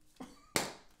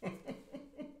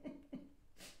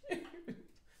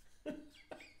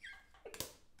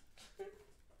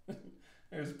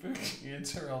 There's Boogie and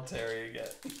Terrell Terry again.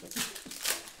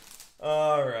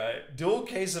 All right. Dual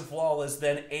case of Flawless,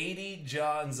 then 80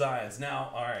 Ja and Zions.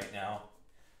 Now, all right, now.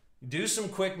 Do some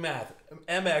quick math.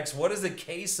 MX, what does a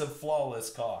case of Flawless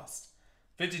cost?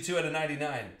 52 out of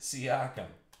 99. Siakam.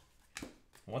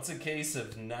 What's a case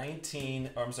of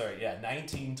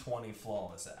 1920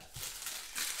 Flawless at?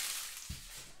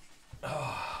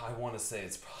 Oh, I want to say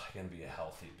it's probably going to be a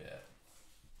healthy bit.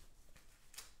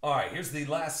 All right, here's the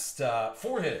last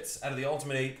 4 hits out of the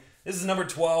Ultimate 8. This is number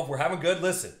 12. We're having good.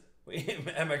 Listen,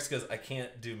 MX goes, I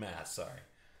can't do math. Sorry.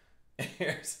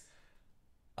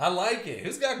 I like it.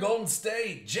 Who's got Golden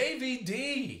State?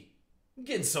 JVD. I'm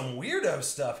getting some weirdo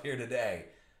stuff here today.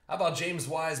 How about James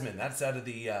Wiseman? That's out of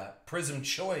the Prism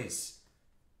Choice.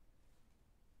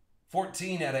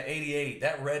 14 out of 88.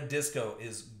 That red disco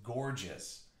is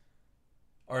gorgeous.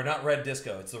 Or not red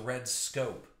disco, it's the red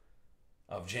scope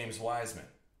of James Wiseman.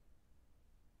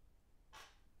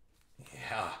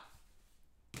 Yeah.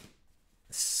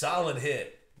 Solid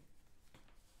hit.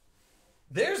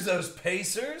 There's those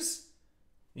Pacers.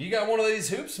 You got one of these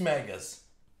Hoops Megas.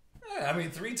 I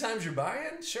mean, 3 times you're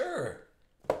buying? Sure.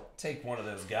 Take one of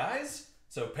those guys.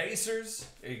 So Pacers,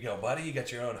 there you go, buddy. You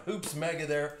got your own Hoops Mega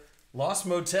there. Lost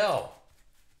Motel.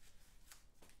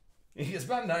 It's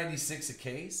about 96 a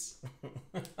case.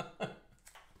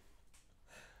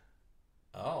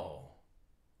 Oh.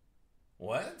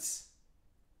 What?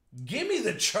 Give me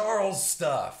the Charles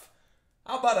stuff.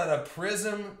 How about a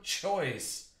Prism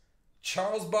Choice?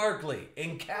 Charles Barkley,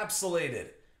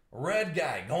 encapsulated. Red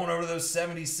guy, going over to those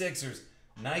 76ers.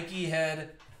 Nike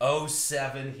head,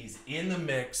 07. He's in the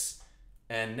mix.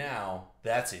 And now,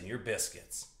 that's in your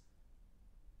biscuits.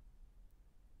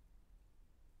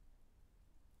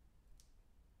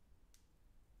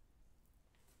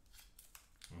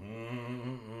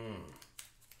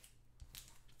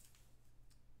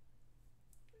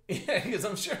 Yeah, because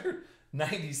I'm sure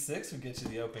 96 would get you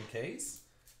the open case.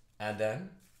 And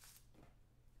then,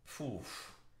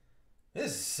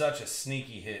 this is such a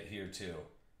sneaky hit here too.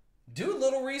 Do a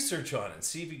little research on it.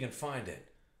 See if you can find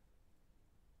it.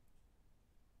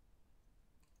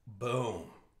 Boom.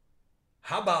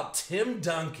 How about Tim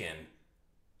Duncan,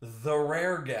 the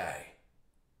rare guy?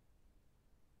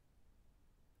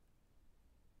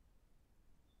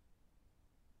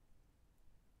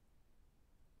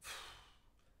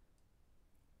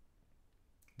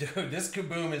 Dude, this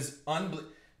kaboom is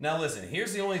unbelievable. Now listen,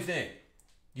 here's the only thing.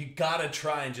 You gotta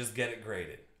try and just get it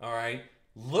graded, all right?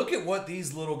 Look at what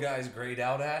these little guys grade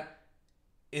out at.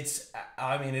 It's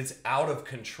out of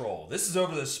control. This is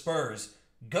over the Spurs.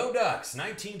 Go Ducks,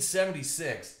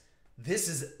 1976. This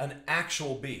is an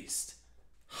actual beast.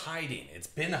 Hiding. It's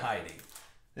been hiding.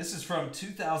 This is from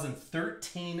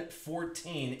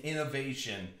 2013-14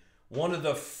 Innovation. One of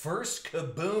the first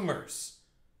kaboomers.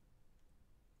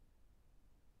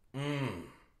 God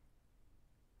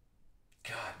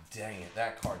dang it,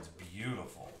 that card's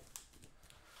beautiful.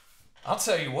 I'll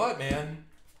tell you what, man.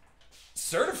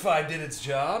 Certified did its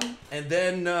job, and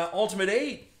then Ultimate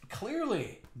 8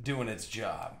 clearly doing its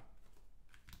job.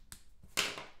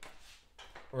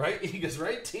 Right? He goes,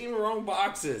 right team, wrong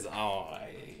boxes. Oh, I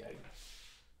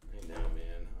know,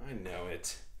 man. I know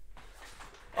it.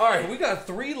 All right, we got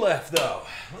 3 left, though.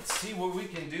 Let's see what we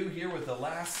can do here with the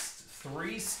last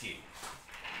 3 ski.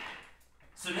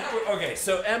 So now okay,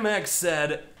 so MX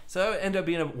said, so it ended up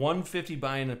being a 150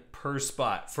 buy-in per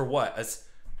spot. For what?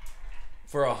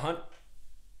 For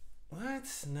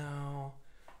what? No.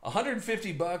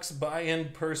 $150 buy-in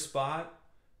per spot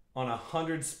on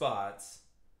 100 spots.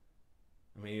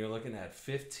 I mean, you're looking at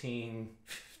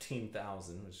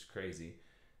 15,000, which is crazy.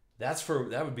 That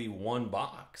would be 1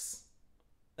 box.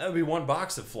 That would be 1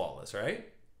 box of Flawless, right?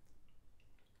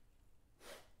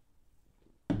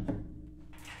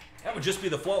 That would just be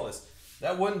the Flawless.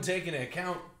 That wouldn't take into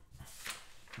account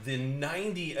the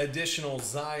 90 additional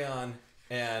Zion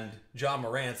and Ja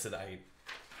Morants that I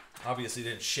obviously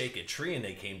didn't shake a tree and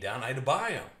they came down. I had to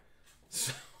buy them.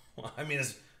 So, I mean,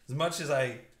 as much as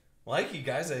I like you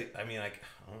guys, I don't know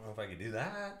if I could do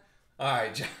that. All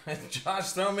right,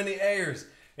 Josh, throw him in the airs.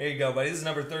 There you go, buddy. This is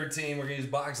number 13. We're going to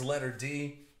use box letter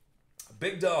D.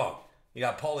 Big dog. You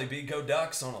got Paulie B. Go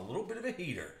Ducks on a little bit of a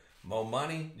heater. Mo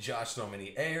Money, Josh Throw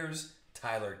Many Airs,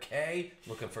 Tyler K,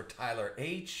 looking for Tyler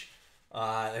H.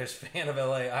 There's Fan of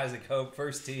LA, Isaac Hope,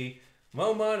 First T,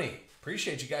 Mo Money.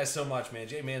 Appreciate you guys so much, man.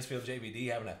 Jay Mansfield,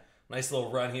 JBD, having a nice little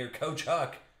run here. Coach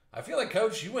Huck. I feel like,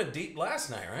 Coach, you went deep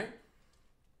last night,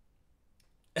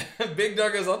 right? Big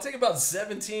Doug goes, I'll take about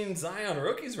 17 Zion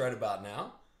rookies right about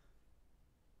now.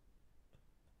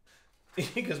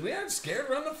 Because we aren't scared,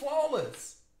 run the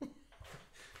Flawless.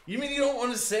 You mean you don't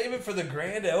want to save it for the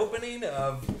grand opening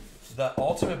of the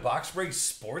Ultimate Box Break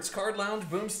Sports Card Lounge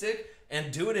Boomstick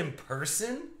and do it in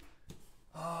person?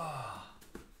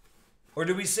 Or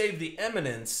do we save the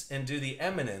Eminence and do the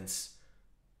Eminence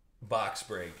Box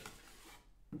Break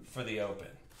for the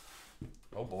open?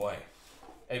 Oh boy.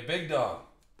 Hey, Big Dog.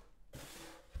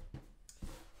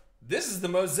 This is the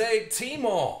Mosaic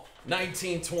T-Mall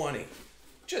 1920.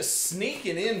 Just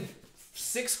sneaking in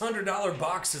 $600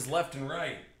 boxes left and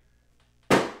right.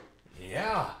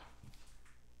 Yeah.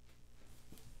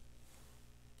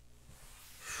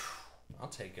 I'll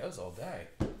take those all day.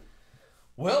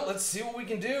 Well, let's see what we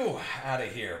can do out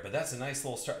of here. But that's a nice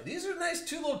little start. These are nice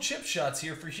 2 little chip shots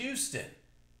here for Houston.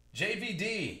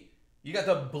 JVD. You got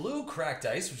the blue cracked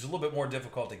ice, which is a little bit more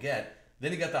difficult to get.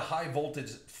 Then you got the high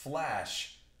voltage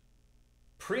flash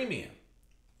premium.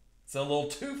 So a little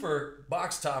twofer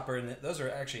box topper, and those are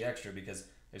actually extra because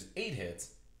there's 8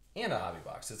 hits and a hobby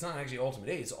box. It's not actually Ultimate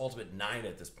 8, it's Ultimate 9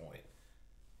 at this point.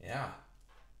 Yeah.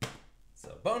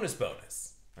 So bonus,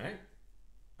 right?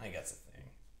 I think that's the thing.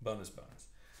 Bonus.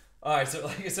 All right, so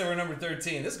like I said, we're number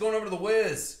 13. This is going over to the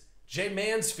Wiz. Jay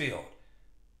Mansfield.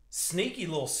 Sneaky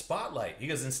little spotlight. He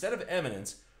goes, instead of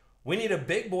Eminence, we need a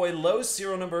big boy low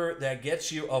serial number that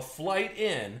gets you a flight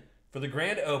in for the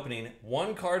grand opening,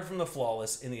 1 card from the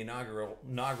Flawless in the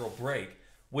inaugural break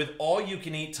with all you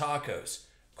can eat tacos.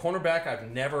 Cornerback,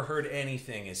 I've never heard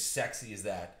anything as sexy as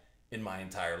that in my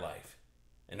entire life.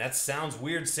 And that sounds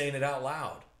weird saying it out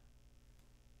loud.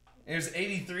 Here's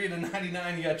 83 to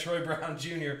 99. You got Troy Brown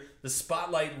Jr., the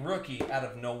spotlight rookie out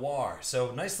of Noir.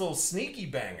 So nice little sneaky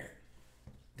banger.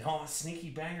 Oh,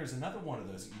 sneaky banger is another one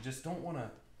of those you just don't want to.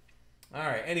 All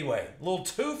right, anyway, little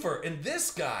twofer. And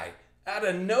this guy, out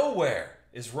of nowhere,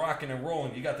 is rocking and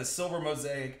rolling. You got the silver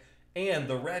mosaic and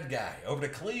the red guy over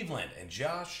to Cleveland. And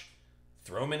Josh,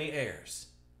 throw many airs.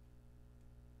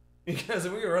 Because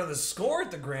we were on the score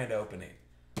at the grand opening.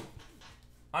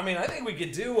 I mean, I think we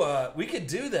could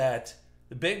do that.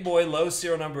 The big boy low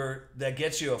serial number that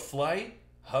gets you a flight,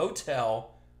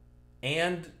 hotel,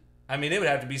 and I mean, it would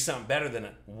have to be something better than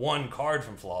 1 card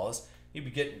from Flawless.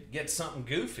 You'd get something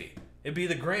goofy. It'd be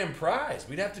the grand prize.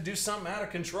 We'd have to do something out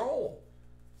of control.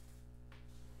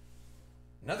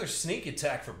 Another sneak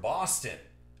attack for Boston.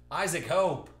 Isaac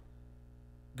Hope.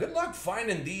 Good luck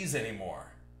finding these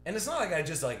anymore. And it's not like I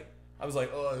was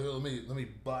like, oh, here, let me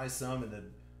buy some and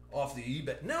then off the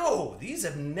eBay. No, these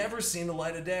have never seen the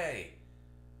light of day.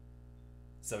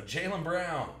 So Jaylen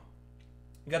Brown.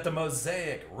 You got the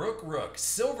mosaic, Rook,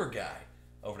 silver guy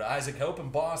over to Isaac Hope in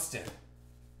Boston.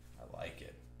 I like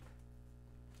it.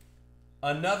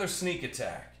 Another sneak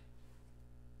attack.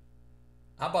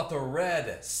 How about the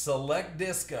red select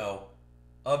disco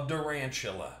of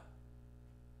Durantula?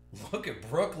 Look at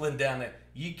Brooklyn down there.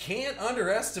 You can't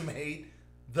underestimate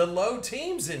the low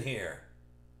teams in here.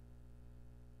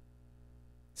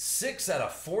 6 out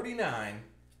of 49.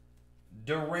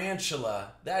 Durantula.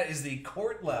 That is the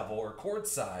court level or court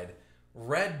side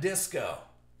red disco.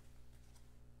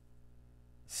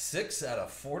 6 out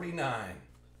of 49.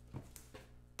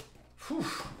 Whew.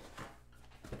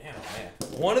 Man, oh man.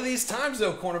 One of these times,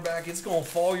 though, cornerback, it's going to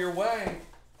fall your way.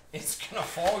 It's going to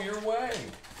fall your way.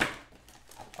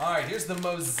 All right, here's the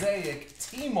mosaic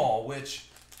T-Mall, which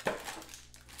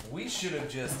we should have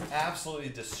just absolutely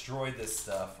destroyed this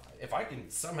stuff. If I can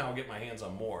somehow get my hands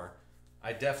on more,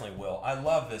 I definitely will. I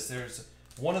love this. There's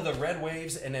one of the red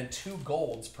waves and then 2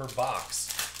 golds per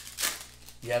box.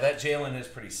 Yeah, that Jaylen is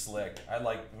pretty slick. I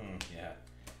like, yeah.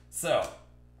 So,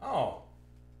 how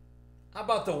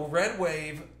about the red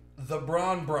wave, the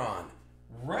Bron?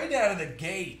 Right out of the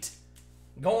gate.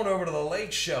 Going over to the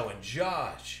Lake Show and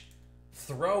Josh.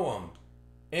 Throw them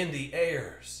in the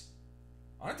airs.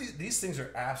 Aren't these things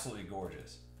are absolutely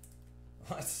gorgeous.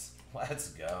 Let's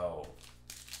go.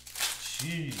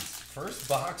 Jeez. First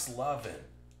box loving.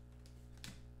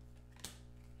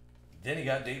 Then you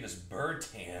got Davis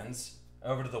Bertans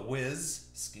over to the Wiz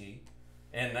ski.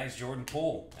 And nice Jordan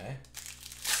Poole.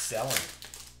 Selling.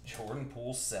 Jordan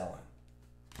Poole selling.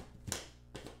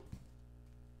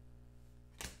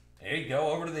 There you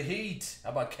go. Over to the Heat. How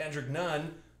about Kendrick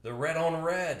Nunn? The red on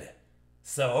red.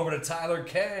 So over to Tyler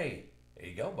K. There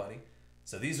you go, buddy.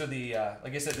 So these are the,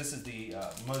 like I said, this is the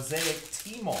mosaic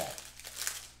T-Mall.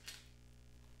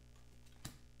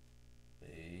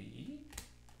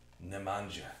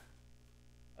 Nemanja.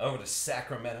 Over to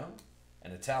Sacramento.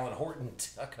 And a Talon Horton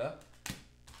Tucker.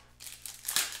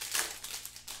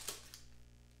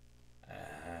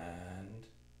 And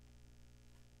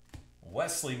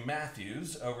Wesley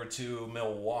Matthews over to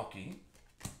Milwaukee.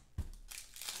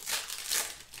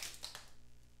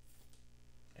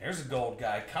 There's a gold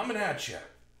guy coming at you.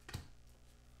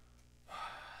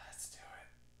 Let's do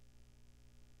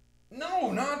it.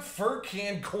 No, not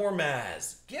Furkan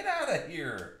Korkmaz. Get out of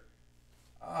here.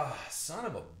 Son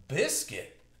of a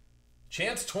biscuit.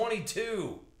 Chance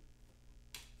 22.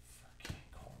 Furkan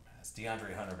Korkmaz.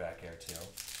 DeAndre Hunter back there, too.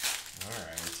 All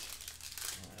right.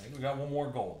 I think we got one more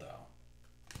gold, though.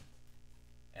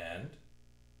 And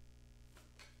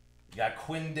you got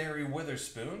Quindary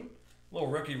Witherspoon. Little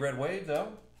rookie red wave,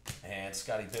 though. And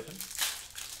Scottie Pippen.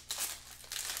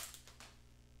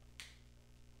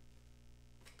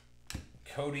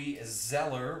 Cody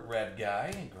Zeller, red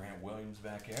guy. And Grant Williams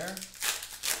back there.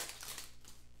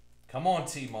 Come on,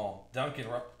 T-Mall.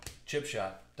 Chip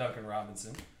shot. Duncan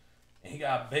Robinson. And he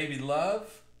got Baby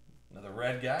Love. Another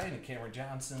red guy. And Cameron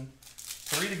Johnson.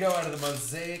 3 to go out of the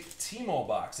Mosaic T-Mall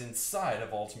box inside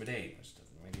of Ultimate 8, which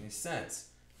doesn't make any sense,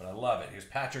 but I love it. Here's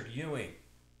Patrick Ewing.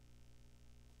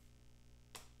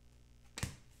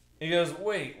 He goes,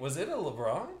 wait, was it a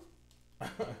LeBron?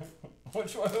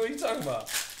 Which one are you talking about?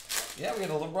 Yeah, we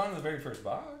had a LeBron in the very first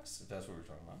box, if that's what we're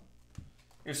talking about.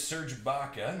 Here's Serge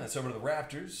Ibaka, and that's over to the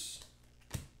Raptors.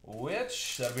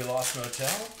 Which, that'll be Lost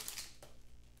Motel.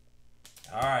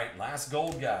 All right, last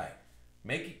gold guy.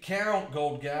 Make it count,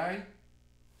 gold guy.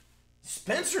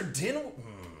 Spencer Dinwiddie.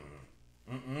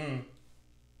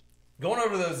 Going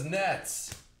over those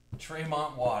Nets.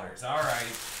 Tremont Waters. All right.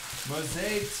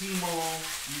 Mosaic T-Mall,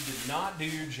 you did not do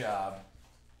your job.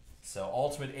 So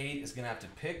Ultimate 8 is going to have to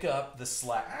pick up the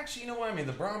slack. Actually, you know what? I mean,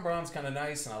 the Bron's kind of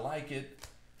nice, and I like it.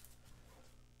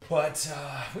 But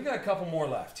we got a couple more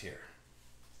left here.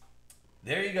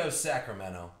 There you go,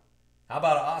 Sacramento. How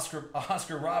about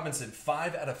Oscar Robinson,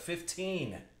 5 out of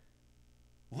 15.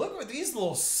 Look where these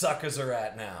little suckers are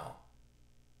at now.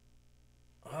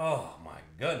 Oh, my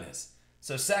goodness.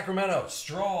 So Sacramento,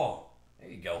 Straw. There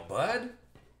you go, bud.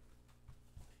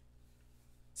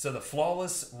 So the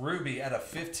Flawless Ruby out of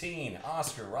 15,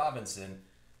 Oscar Robinson,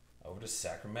 over to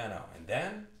Sacramento. And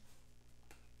then,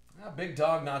 Big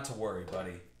Dog, not to worry,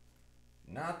 buddy.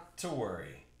 Not to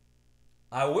worry.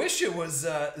 I wish it was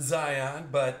Zion,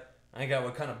 but I think I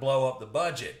would kind of blow up the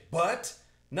budget. But,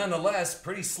 nonetheless,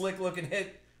 pretty slick-looking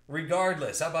hit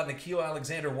regardless. How about Nickeil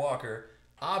Alexander-Walker,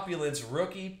 Opulence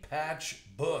Rookie Patch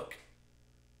Book.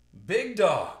 Big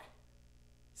Dog.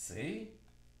 See?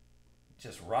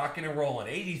 Just rocking and rolling.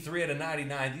 83 out of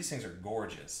 99. These things are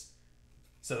gorgeous.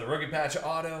 So the Rookie Patch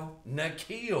Auto,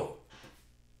 Nickeil.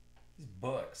 These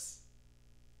books.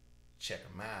 Check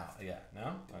them out. Yeah,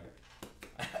 no?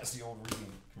 Okay. That's the old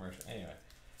reading commercial. Anyway.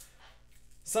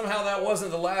 Somehow that wasn't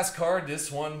the last card.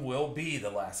 This one will be the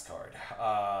last card.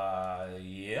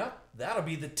 Yep. That'll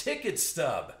be the ticket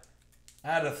stub.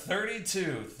 Out of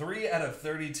 32. 3 out of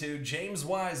 32. James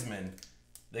Wiseman.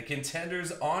 The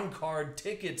Contenders on-card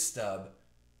ticket stub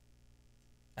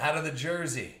out of the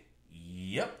jersey.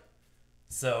 Yep.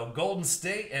 So, Golden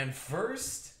State and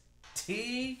first,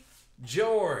 T.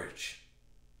 George.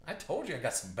 I told you I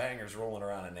got some bangers rolling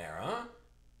around in there, huh?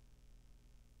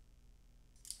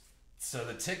 So,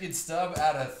 the ticket stub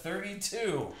out of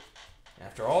 32.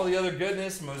 After all the other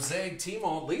goodness, Mosaic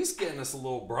T-Mall at least getting us a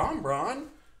little Bron,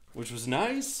 which was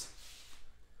nice.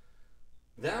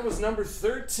 That was number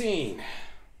 13.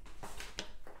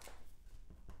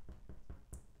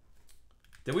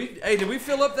 Did we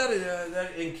fill up that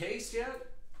encased yet?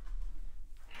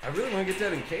 I really want to get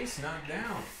that encased knocked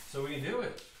down so we can do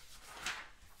it.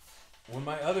 When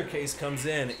my other case comes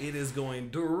in, it is going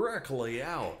directly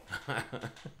out.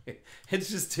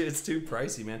 It's too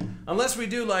pricey, man. Unless we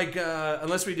do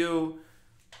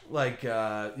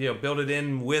build it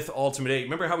in with Ultimate 8.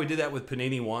 Remember how we did that with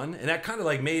Panini 1? And that kind of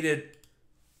like made it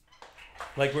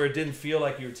like where it didn't feel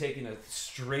like you were taking a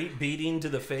straight beating to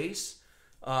the face.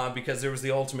 Because there was the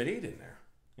Ultimate 8 in there,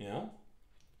 you know?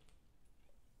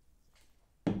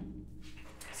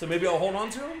 So maybe I'll hold on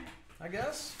to him, I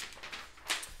guess.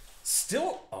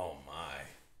 Still, oh my.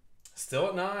 Still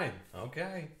at 9.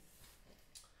 Okay.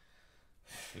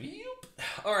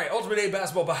 All right, Ultimate 8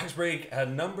 basketball box break.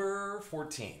 Number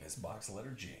 14 is box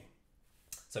letter G.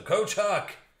 So Coach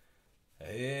Huck.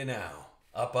 Hey now.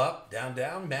 Up,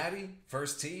 down, Maddie,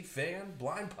 first tee, fan,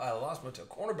 blind pilot, lost motel,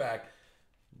 cornerback,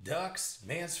 Ducks,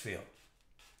 Mansfield.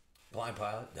 Blind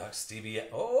Pilot, Ducks, Stevie F.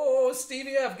 Oh,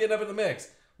 Stevie F getting up in the mix.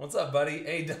 What's up, buddy?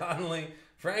 A. Donnelly,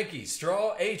 Frankie,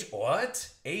 Straw, H. What?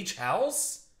 H.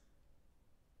 House?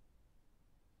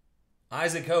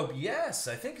 Isaac Hope, yes,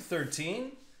 I think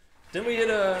 13. Didn't we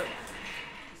hit a...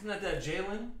 Isn't that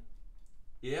Jalen?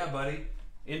 Yeah, buddy.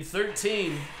 In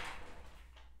 13,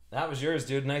 that was yours,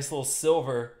 dude. Nice little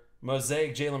silver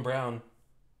Mosaic Jaylen Brown.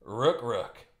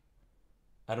 Rook.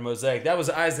 Out of Mosaic. That was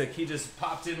Isaac. He just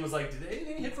popped in and was like, did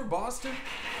anything hit for Boston?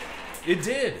 It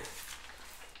did.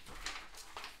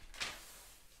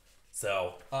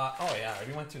 So, oh yeah, I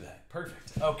already went through that.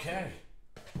 Perfect. Okay.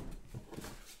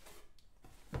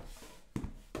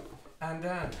 And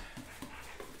then.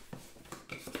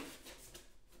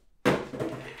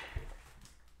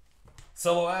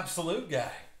 Solo Absolute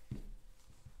guy.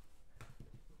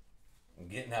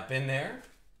 Getting up in there.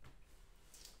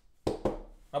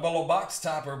 How about a little box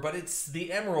topper, but it's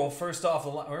the Emerald first off the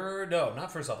line. Or no,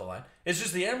 not first off the line. It's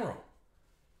just the Emerald.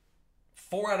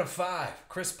 4 out of 5.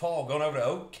 Chris Paul going over to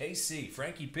OKC.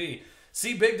 Frankie P.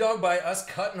 See Big Dog by us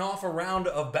cutting off a round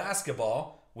of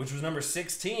basketball, which was number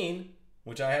 16,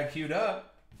 which I had queued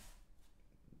up.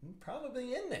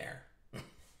 Probably in there.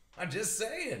 I'm just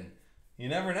saying. You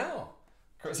never know.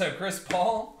 So Chris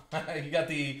Paul, you got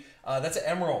the, that's an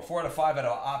Emerald, 4 out of 5 out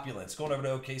of Opulence. Going over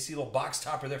to OKC, little box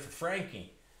topper there for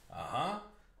Frankie.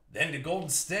 Then to Golden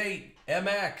State,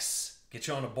 MX, get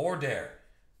you on the board there.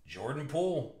 Jordan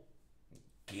Poole,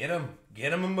 get him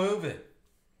a moving.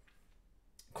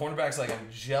 Cornerback's like, I'm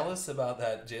jealous about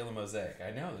that Jalen Mosaic.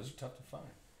 I know, those are tough to find.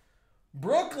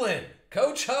 Brooklyn,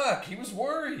 Coach Huck, he was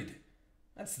worried.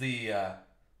 That's the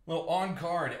little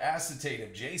on-card acetate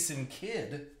of Jason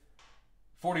Kidd.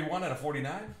 41 out of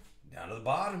 49. Down to the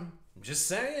bottom. I'm just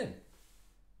saying.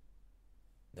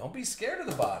 Don't be scared of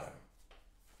the bottom.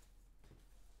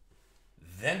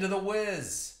 Then to the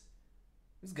Wiz.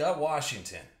 Who's got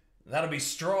Washington? That'll be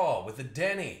Straw with the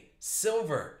Denny.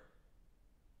 Silver.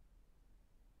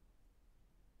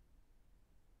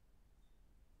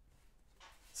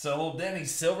 So little Denny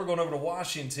Silver going over to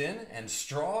Washington. And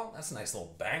Straw, that's a nice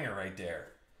little banger right there.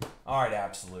 All right,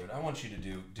 Absolute. I want you to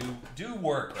do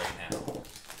work right now. I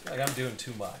feel like I'm doing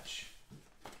too much.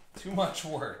 Too much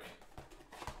work.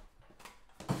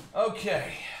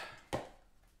 Okay.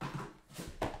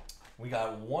 We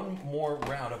got one more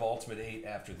round of Ultimate 8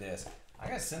 after this. I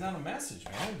gotta send out a message,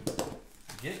 man.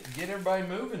 Get everybody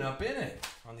moving up in it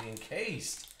on the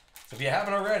encased. So if you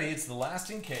haven't already, it's the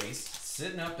last encased.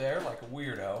 Sitting up there like a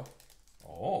weirdo.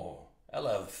 Oh,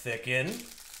 hello, Thicken.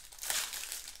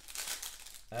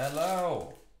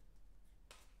 Hello.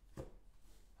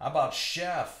 How about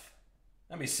Chef?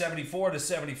 That'd be 74 to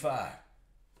 75.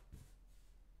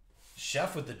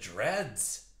 Chef with the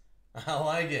dreads. I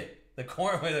like it. The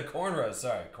cornrows.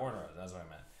 Sorry, cornrows. That's what I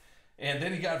meant. And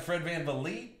then you got Fred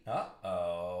VanVleet.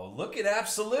 Uh-oh. Look at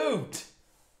Absolute.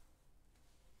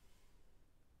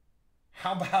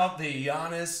 How about the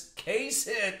Giannis case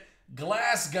hit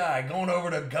glass guy going over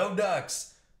to Go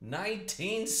Ducks?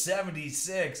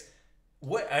 1976.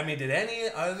 What? I mean, did any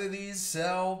other of these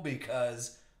sell?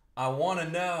 Because I want to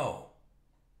know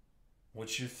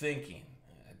what you're thinking.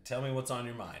 Tell me what's on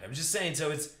your mind. I'm just saying,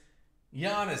 so it's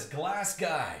Giannis, glass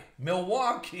guy,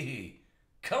 Milwaukee.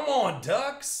 Come on,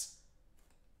 Ducks.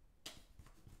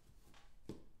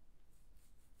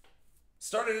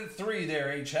 Started at 3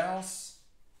 there, H-House.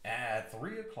 At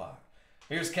 3 o'clock.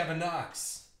 Here's Kevin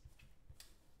Knox.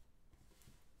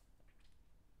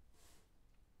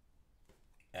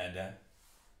 And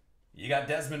you got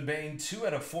Desmond Bain, 2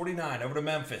 out of 49. Over to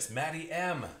Memphis. Matty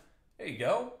M. There you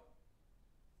go.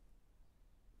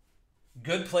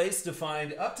 Good place to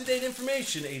find up-to-date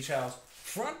information, H-House.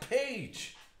 Front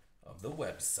page of the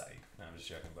website. No, I'm just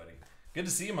joking, buddy. Good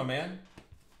to see you, my man.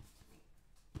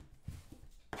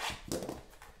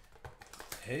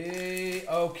 Hey,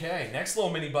 okay. Next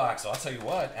little mini box. I'll tell you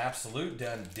what. Absolute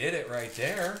done did it right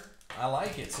there. I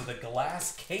like it. So the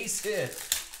glass case hit.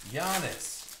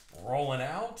 Giannis rolling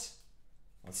out.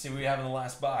 Let's see what we have in the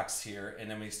last box here.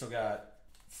 And then we still got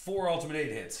 4 Ultimate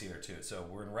 8 hits here, too. So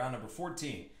we're in round number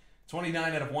 14.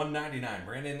 29 out of 199.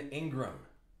 Brandon Ingram.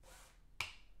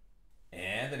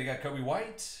 And then you got Kobe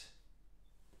White.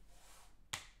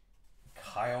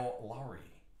 Kyle Lowry.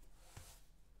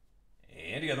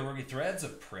 And you got the rookie threads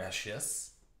of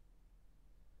Precious.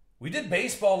 We did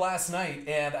baseball last night,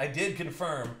 and I did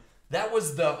confirm that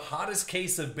was the hottest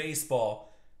case of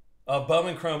baseball of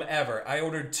Bowman Chrome ever. I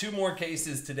ordered 2 more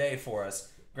cases today for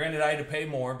us. Granted, I had to pay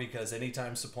more because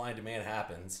anytime supply and demand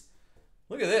happens.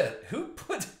 Look at this. Who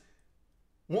put...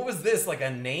 What was this? Like a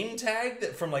name tag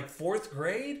that from like 4th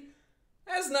grade?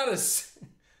 That's not a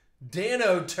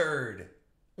Dano turd.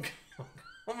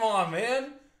 Come on,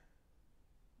 man.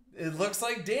 It looks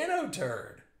like Dano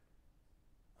turd.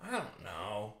 I don't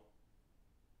know.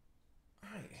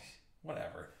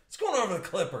 Whatever. It's going over the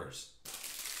Clippers.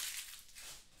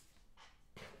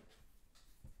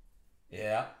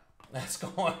 Yeah, that's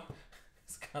going.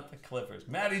 It's got the Clippers.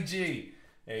 Matty G.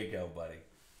 There you go, buddy.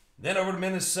 Then over to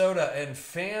Minnesota and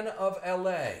fan of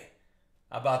LA.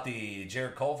 How about the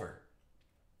Jared Culver?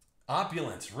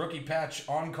 Opulence, rookie patch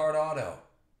on-card auto.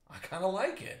 I kind of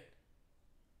like it.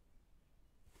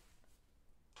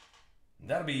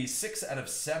 That'll be 6 out of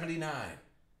 79.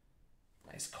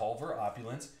 Nice Culver,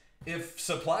 Opulence. If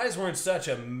supplies weren't such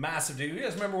a massive deal, you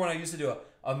guys remember when I used to do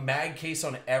a mag case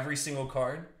on every single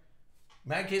card?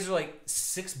 Mag cases are like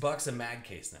 $6 a mag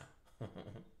case now.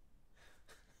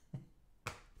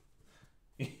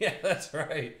 Yeah, that's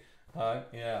right.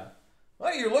 Yeah.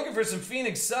 Well, you're looking for some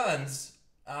Phoenix Suns.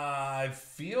 I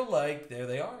feel like there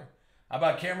they are. How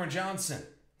about Cameron Johnson?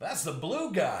 That's the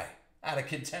blue guy out of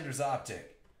Contenders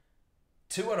Optic.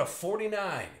 2 out of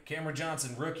 49. Cameron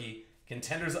Johnson, rookie.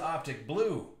 Contenders Optic,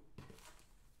 blue.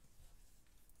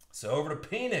 So over to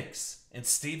Phoenix and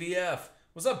Stevie F.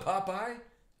 What's up, Popeye?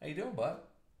 How you doing, bud?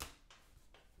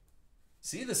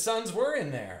 See, the Suns were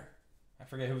in there. I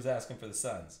forget who was asking for the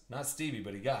Suns. Not Stevie,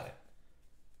 but he got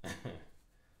it.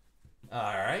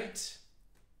 All right.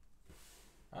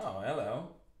 Oh, hello.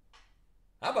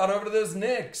 How about over to those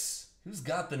Knicks? Who's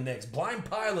got the Knicks? Blind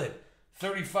Pilot,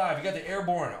 35. You got the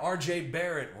Airborne, R.J.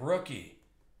 Barrett, rookie.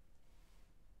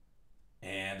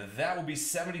 And that will be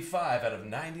 75 out of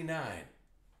 99.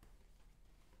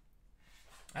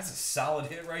 That's a solid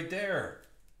hit right there.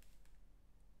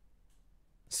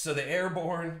 So the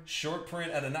Airborne, short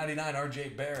print out of 99, R.J.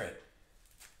 Barrett.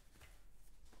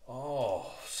 Oh,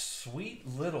 sweet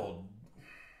little...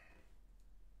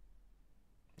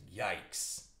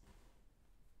 Yikes.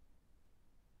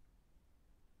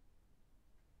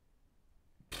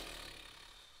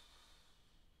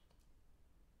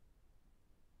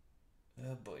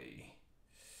 Oh boy.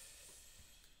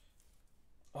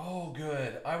 Oh,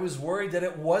 good. I was worried that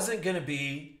it wasn't going to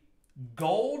be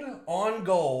gold on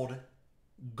gold,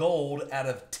 gold out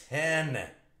of 10.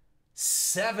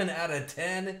 7 out of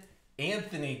 10.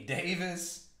 Anthony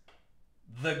Davis.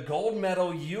 The gold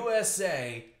medal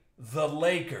USA, the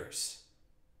Lakers.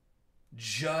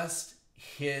 Just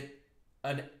hit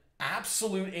an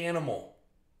absolute animal.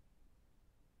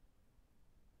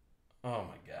 Oh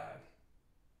my God.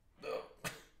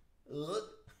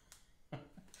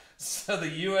 So the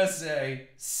USA,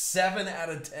 7 out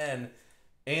of 10,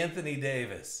 Anthony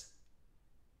Davis.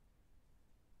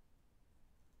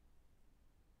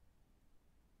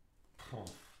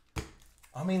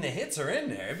 I mean, the hits are in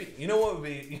there. You know what would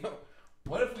be,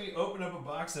 what if we open up a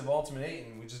box of Ultimate 8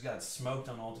 and we just got smoked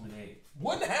on Ultimate 8?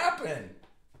 Wouldn't happen.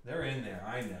 They're in there,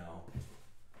 I know.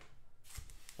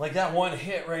 Like that one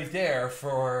hit right there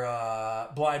for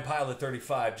Blind Pilot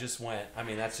 35 just went. I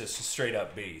mean, that's just a straight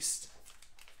up beast.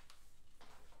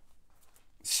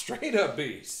 Straight up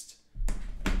beast.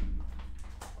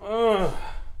 Ugh.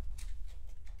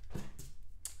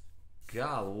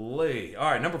 Golly.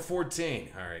 All right, number 14.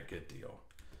 All right, good deal.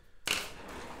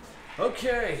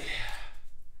 Okay.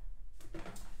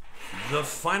 The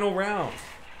final round.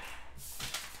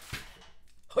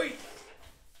 Hey.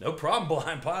 No problem,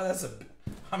 Blind Pilot.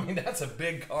 That's a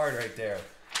big card right there.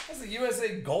 That's a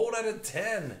USA gold out of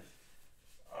 10.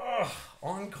 Ugh,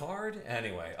 on card?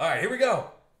 Anyway, all right, here we go.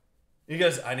 He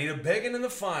goes, I need a big one in the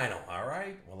final. All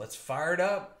right, well, let's fire it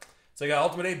up. So I got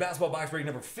Ultimate 8 basketball box break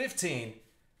number 15.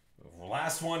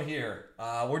 Last one here.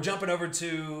 We're jumping over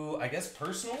to, I guess,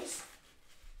 personals.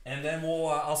 And then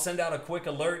I'll send out a quick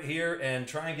alert here and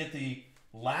try and get the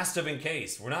last of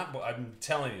encased. I'm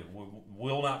telling you,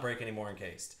 we'll not break any more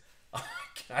encased.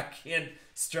 I can't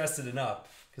stress it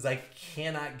enough because I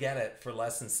cannot get it for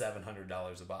less than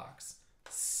 $700 a box.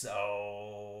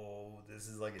 So this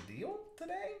is like a deal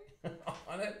today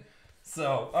on it.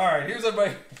 So all right, here's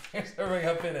everybody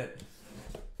up in it.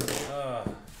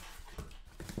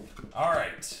 All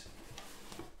right,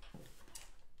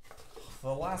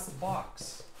 the last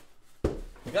box.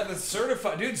 We got the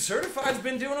certified. Dude, certified's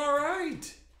been doing all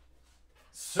right.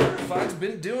 Certified's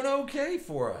been doing okay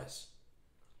for us.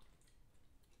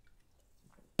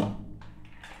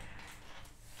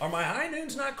 Are my high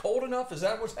noons not cold enough? Is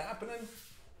that what's happening?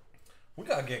 We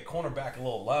got to get cornerback a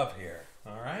little love here.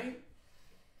 All right?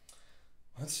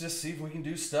 Let's just see if we can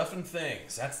do stuff and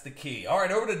things. That's the key. All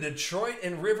right, over to Detroit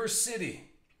and River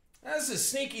City. That's a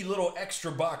sneaky little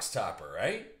extra box topper,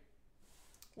 right?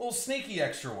 Little sneaky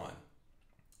extra one.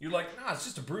 You're like, nah, it's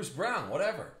just a Bruce Brown,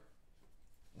 whatever.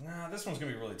 Nah, this one's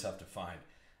going to be really tough to find.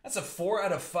 That's a 4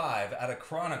 out of 5 out of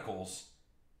Chronicles.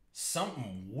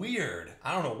 Something weird.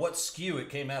 I don't know what SKU it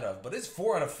came out of, but it's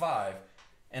 4 out of 5.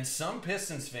 And some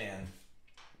Pistons fan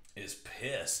is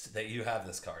pissed that you have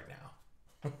this card now.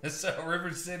 So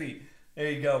River City,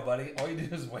 there you go, buddy. All you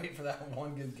do is wait for that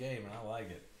one good game, and I like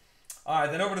it. All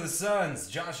right, then over to the Suns.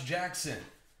 Josh Jackson,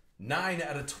 9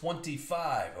 out of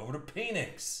 25. Over to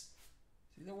Phoenix.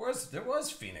 See, there was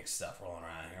Phoenix stuff rolling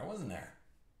around here, wasn't there?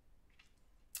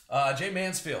 Jay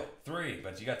Mansfield, 3.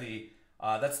 But you got the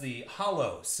that's the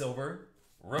hollow silver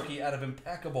rookie out of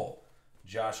Impeccable,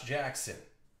 Josh Jackson.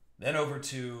 Then over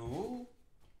to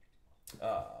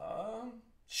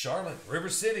Charlotte, River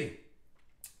City.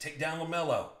 Take down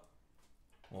LaMelo.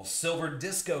 Little silver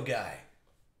disco guy.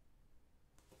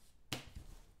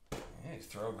 Yeah, he's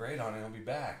throw great on it. He'll be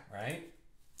back, right?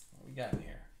 What we got in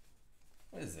here?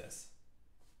 What is this?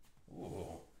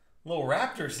 Ooh, little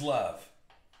Raptors love.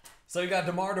 So you got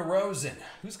DeMar DeRozan.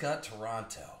 Who's got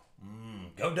Toronto?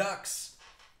 Go Ducks.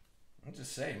 I'll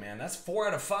just say, man, that's 4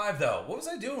 out of 5, though. What was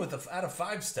I doing with the out of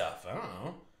 5 stuff? I don't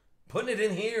know. Putting it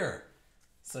in here.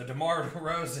 So DeMar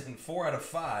DeRozan, 4 out of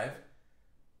 5.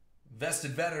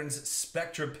 Vested Veterans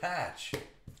Spectra Patch.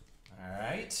 All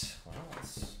right. Well,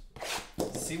 let's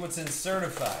See what's in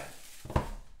certified.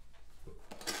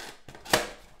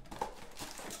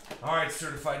 All right,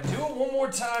 certified. Do it one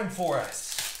more time for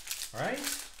us. All right?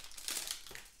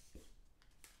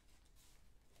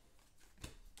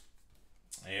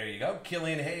 There you go.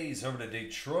 Killian Hayes over to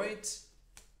Detroit.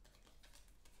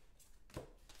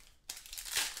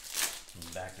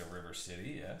 Back to River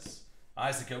City, yes.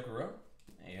 Isaac Okoro.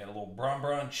 You had a little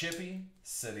Bron Chippy.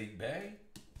 Sadiq Bey.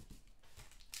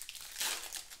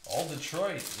 All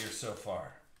Detroit here so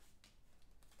far.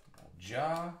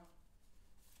 Ja.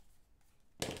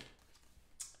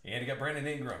 And you got Brandon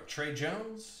Ingram. Trey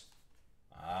Jones.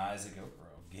 Isaac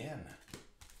Okoro again.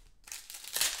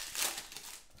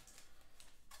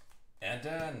 And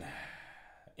then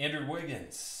Andrew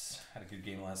Wiggins had a good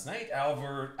game last night.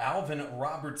 Alvin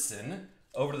Robertson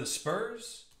over to the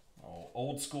Spurs. Oh,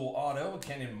 old school auto.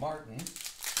 Kenyon Martin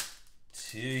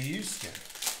to Houston.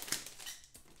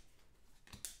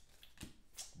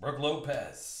 Brooke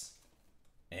Lopez.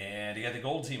 And you got the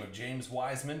gold team of James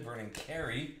Wiseman, Vernon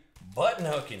Carey, button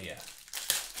hooking you.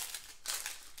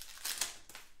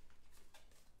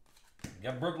 You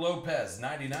got Brooke Lopez,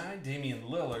 99, Damian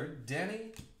Lillard,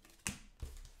 Denny.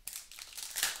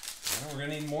 We're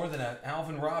going to need more than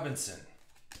Alvin Robinson.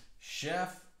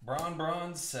 Chef, Bron,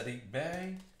 Sadiq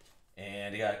Bey,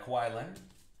 and you got Kawhi Leonard.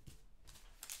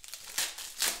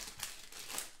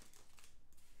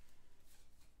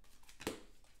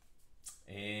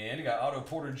 And you got Otto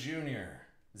Porter Jr.,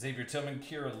 Xavier Tillman,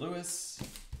 Kira Lewis.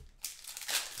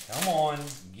 Come on,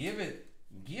 give it.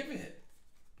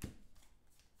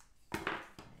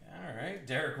 All right,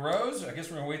 Derrick Rose. I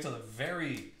guess we're going to wait till the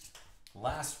very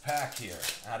last pack here,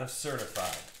 out of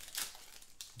certified.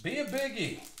 Be a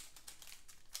biggie.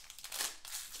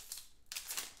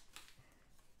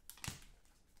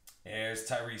 There's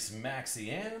Tyrese Maxey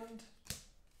and,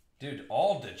 dude,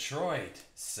 all Detroit.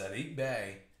 Sadiq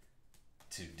Bey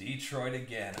to Detroit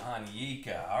again on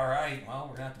Yika. All right, well,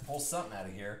 we're going to have to pull something out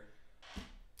of here.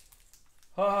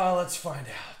 Let's find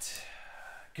out.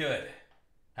 Good.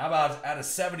 How about out of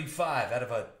 75, out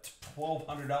of a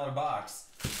 $1,200 box,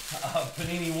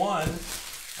 Panini 1,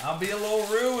 I'll be a little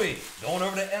Rui. Going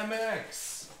over to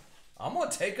MX. I'm going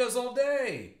to take us all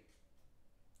day.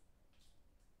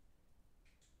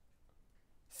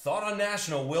 Thought on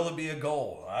National, will it be a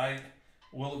goal?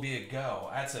 Will it be a go?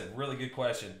 That's a really good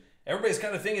question. Everybody's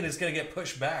kind of thinking it's going to get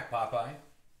pushed back, Popeye.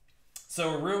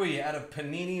 So Rui out of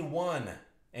Panini 1,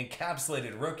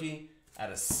 encapsulated rookie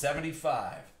out of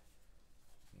 75.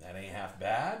 That ain't half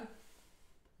bad.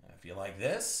 If you like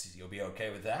this, you'll be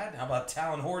okay with that. How about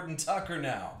Talon Horton Tucker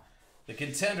now? The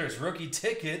Contenders rookie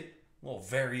ticket, little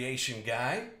variation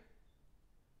guy.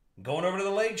 Going over to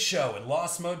the Lake Show at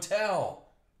Lost Motel.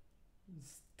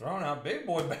 Throwing out big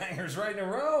boy bangers right in a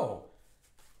row.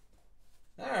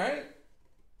 All right.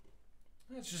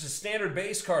 That's just a standard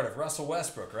base card of Russell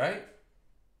Westbrook, right?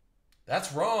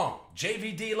 That's wrong.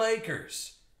 JVD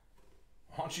Lakers.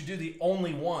 Why don't you do the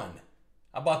only one?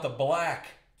 How about the black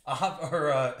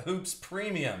Hoops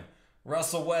Premium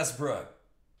Russell Westbrook?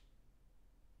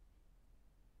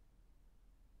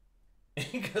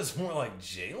 He goes more like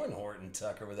Jalen Horton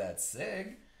Tucker with that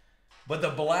sig. But the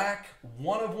black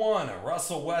 1 of 1, a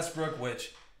Russell Westbrook,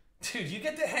 which, dude, you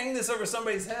get to hang this over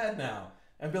somebody's head now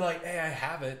and be like, hey, I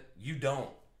have it. You don't.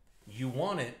 You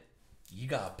want it. You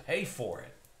got to pay for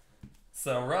it.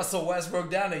 So Russell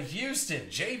Westbrook down to Houston,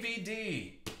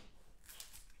 JVD.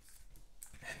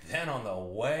 And then on the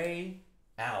way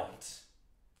out,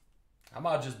 how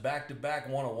about just back-to-back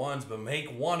 1-of-1s, but make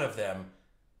one of them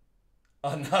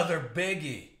another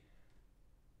biggie.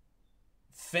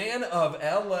 Fan of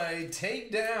LA,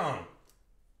 take down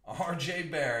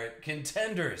RJ Barrett,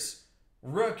 Contenders,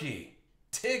 rookie,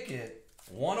 ticket,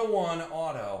 1-of-1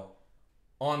 auto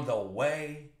on the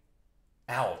way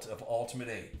out of Ultimate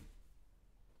 8.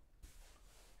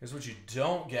 Here's what you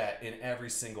don't get in every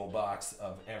single box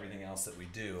of everything else that we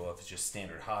do of just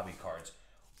standard hobby cards.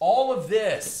 All of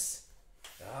this.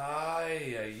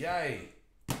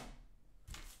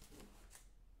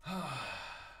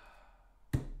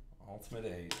 Ultimate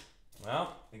 8.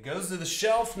 Well, it goes to the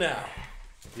shelf now.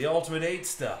 The Ultimate 8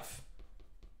 stuff.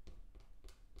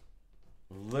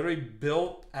 Literally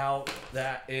built out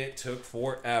that it took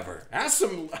forever. That's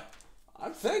some...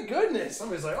 Thank goodness.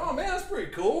 Somebody's like, oh man, that's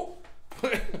pretty cool.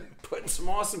 Putting some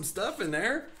awesome stuff in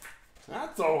there.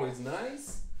 That's always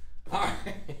nice. All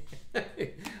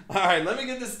right. All right, let me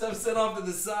get this stuff set off to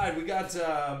the side. We got...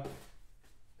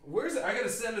 where's it? I got to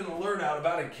send an alert out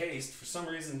about encased. For some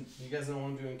reason, you guys don't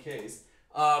want to do encased.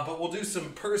 But we'll do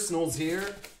some personals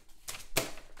here.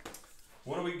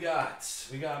 What do we got?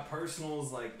 We got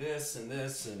personals like this and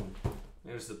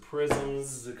There's the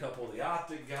prisms, a couple of the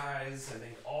optic guys. I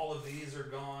think all of these are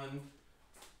gone.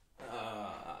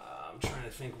 I'm trying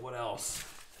to think what else.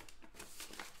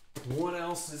 What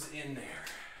else is in there?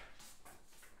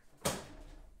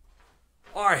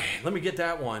 All right, let me get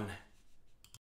that one.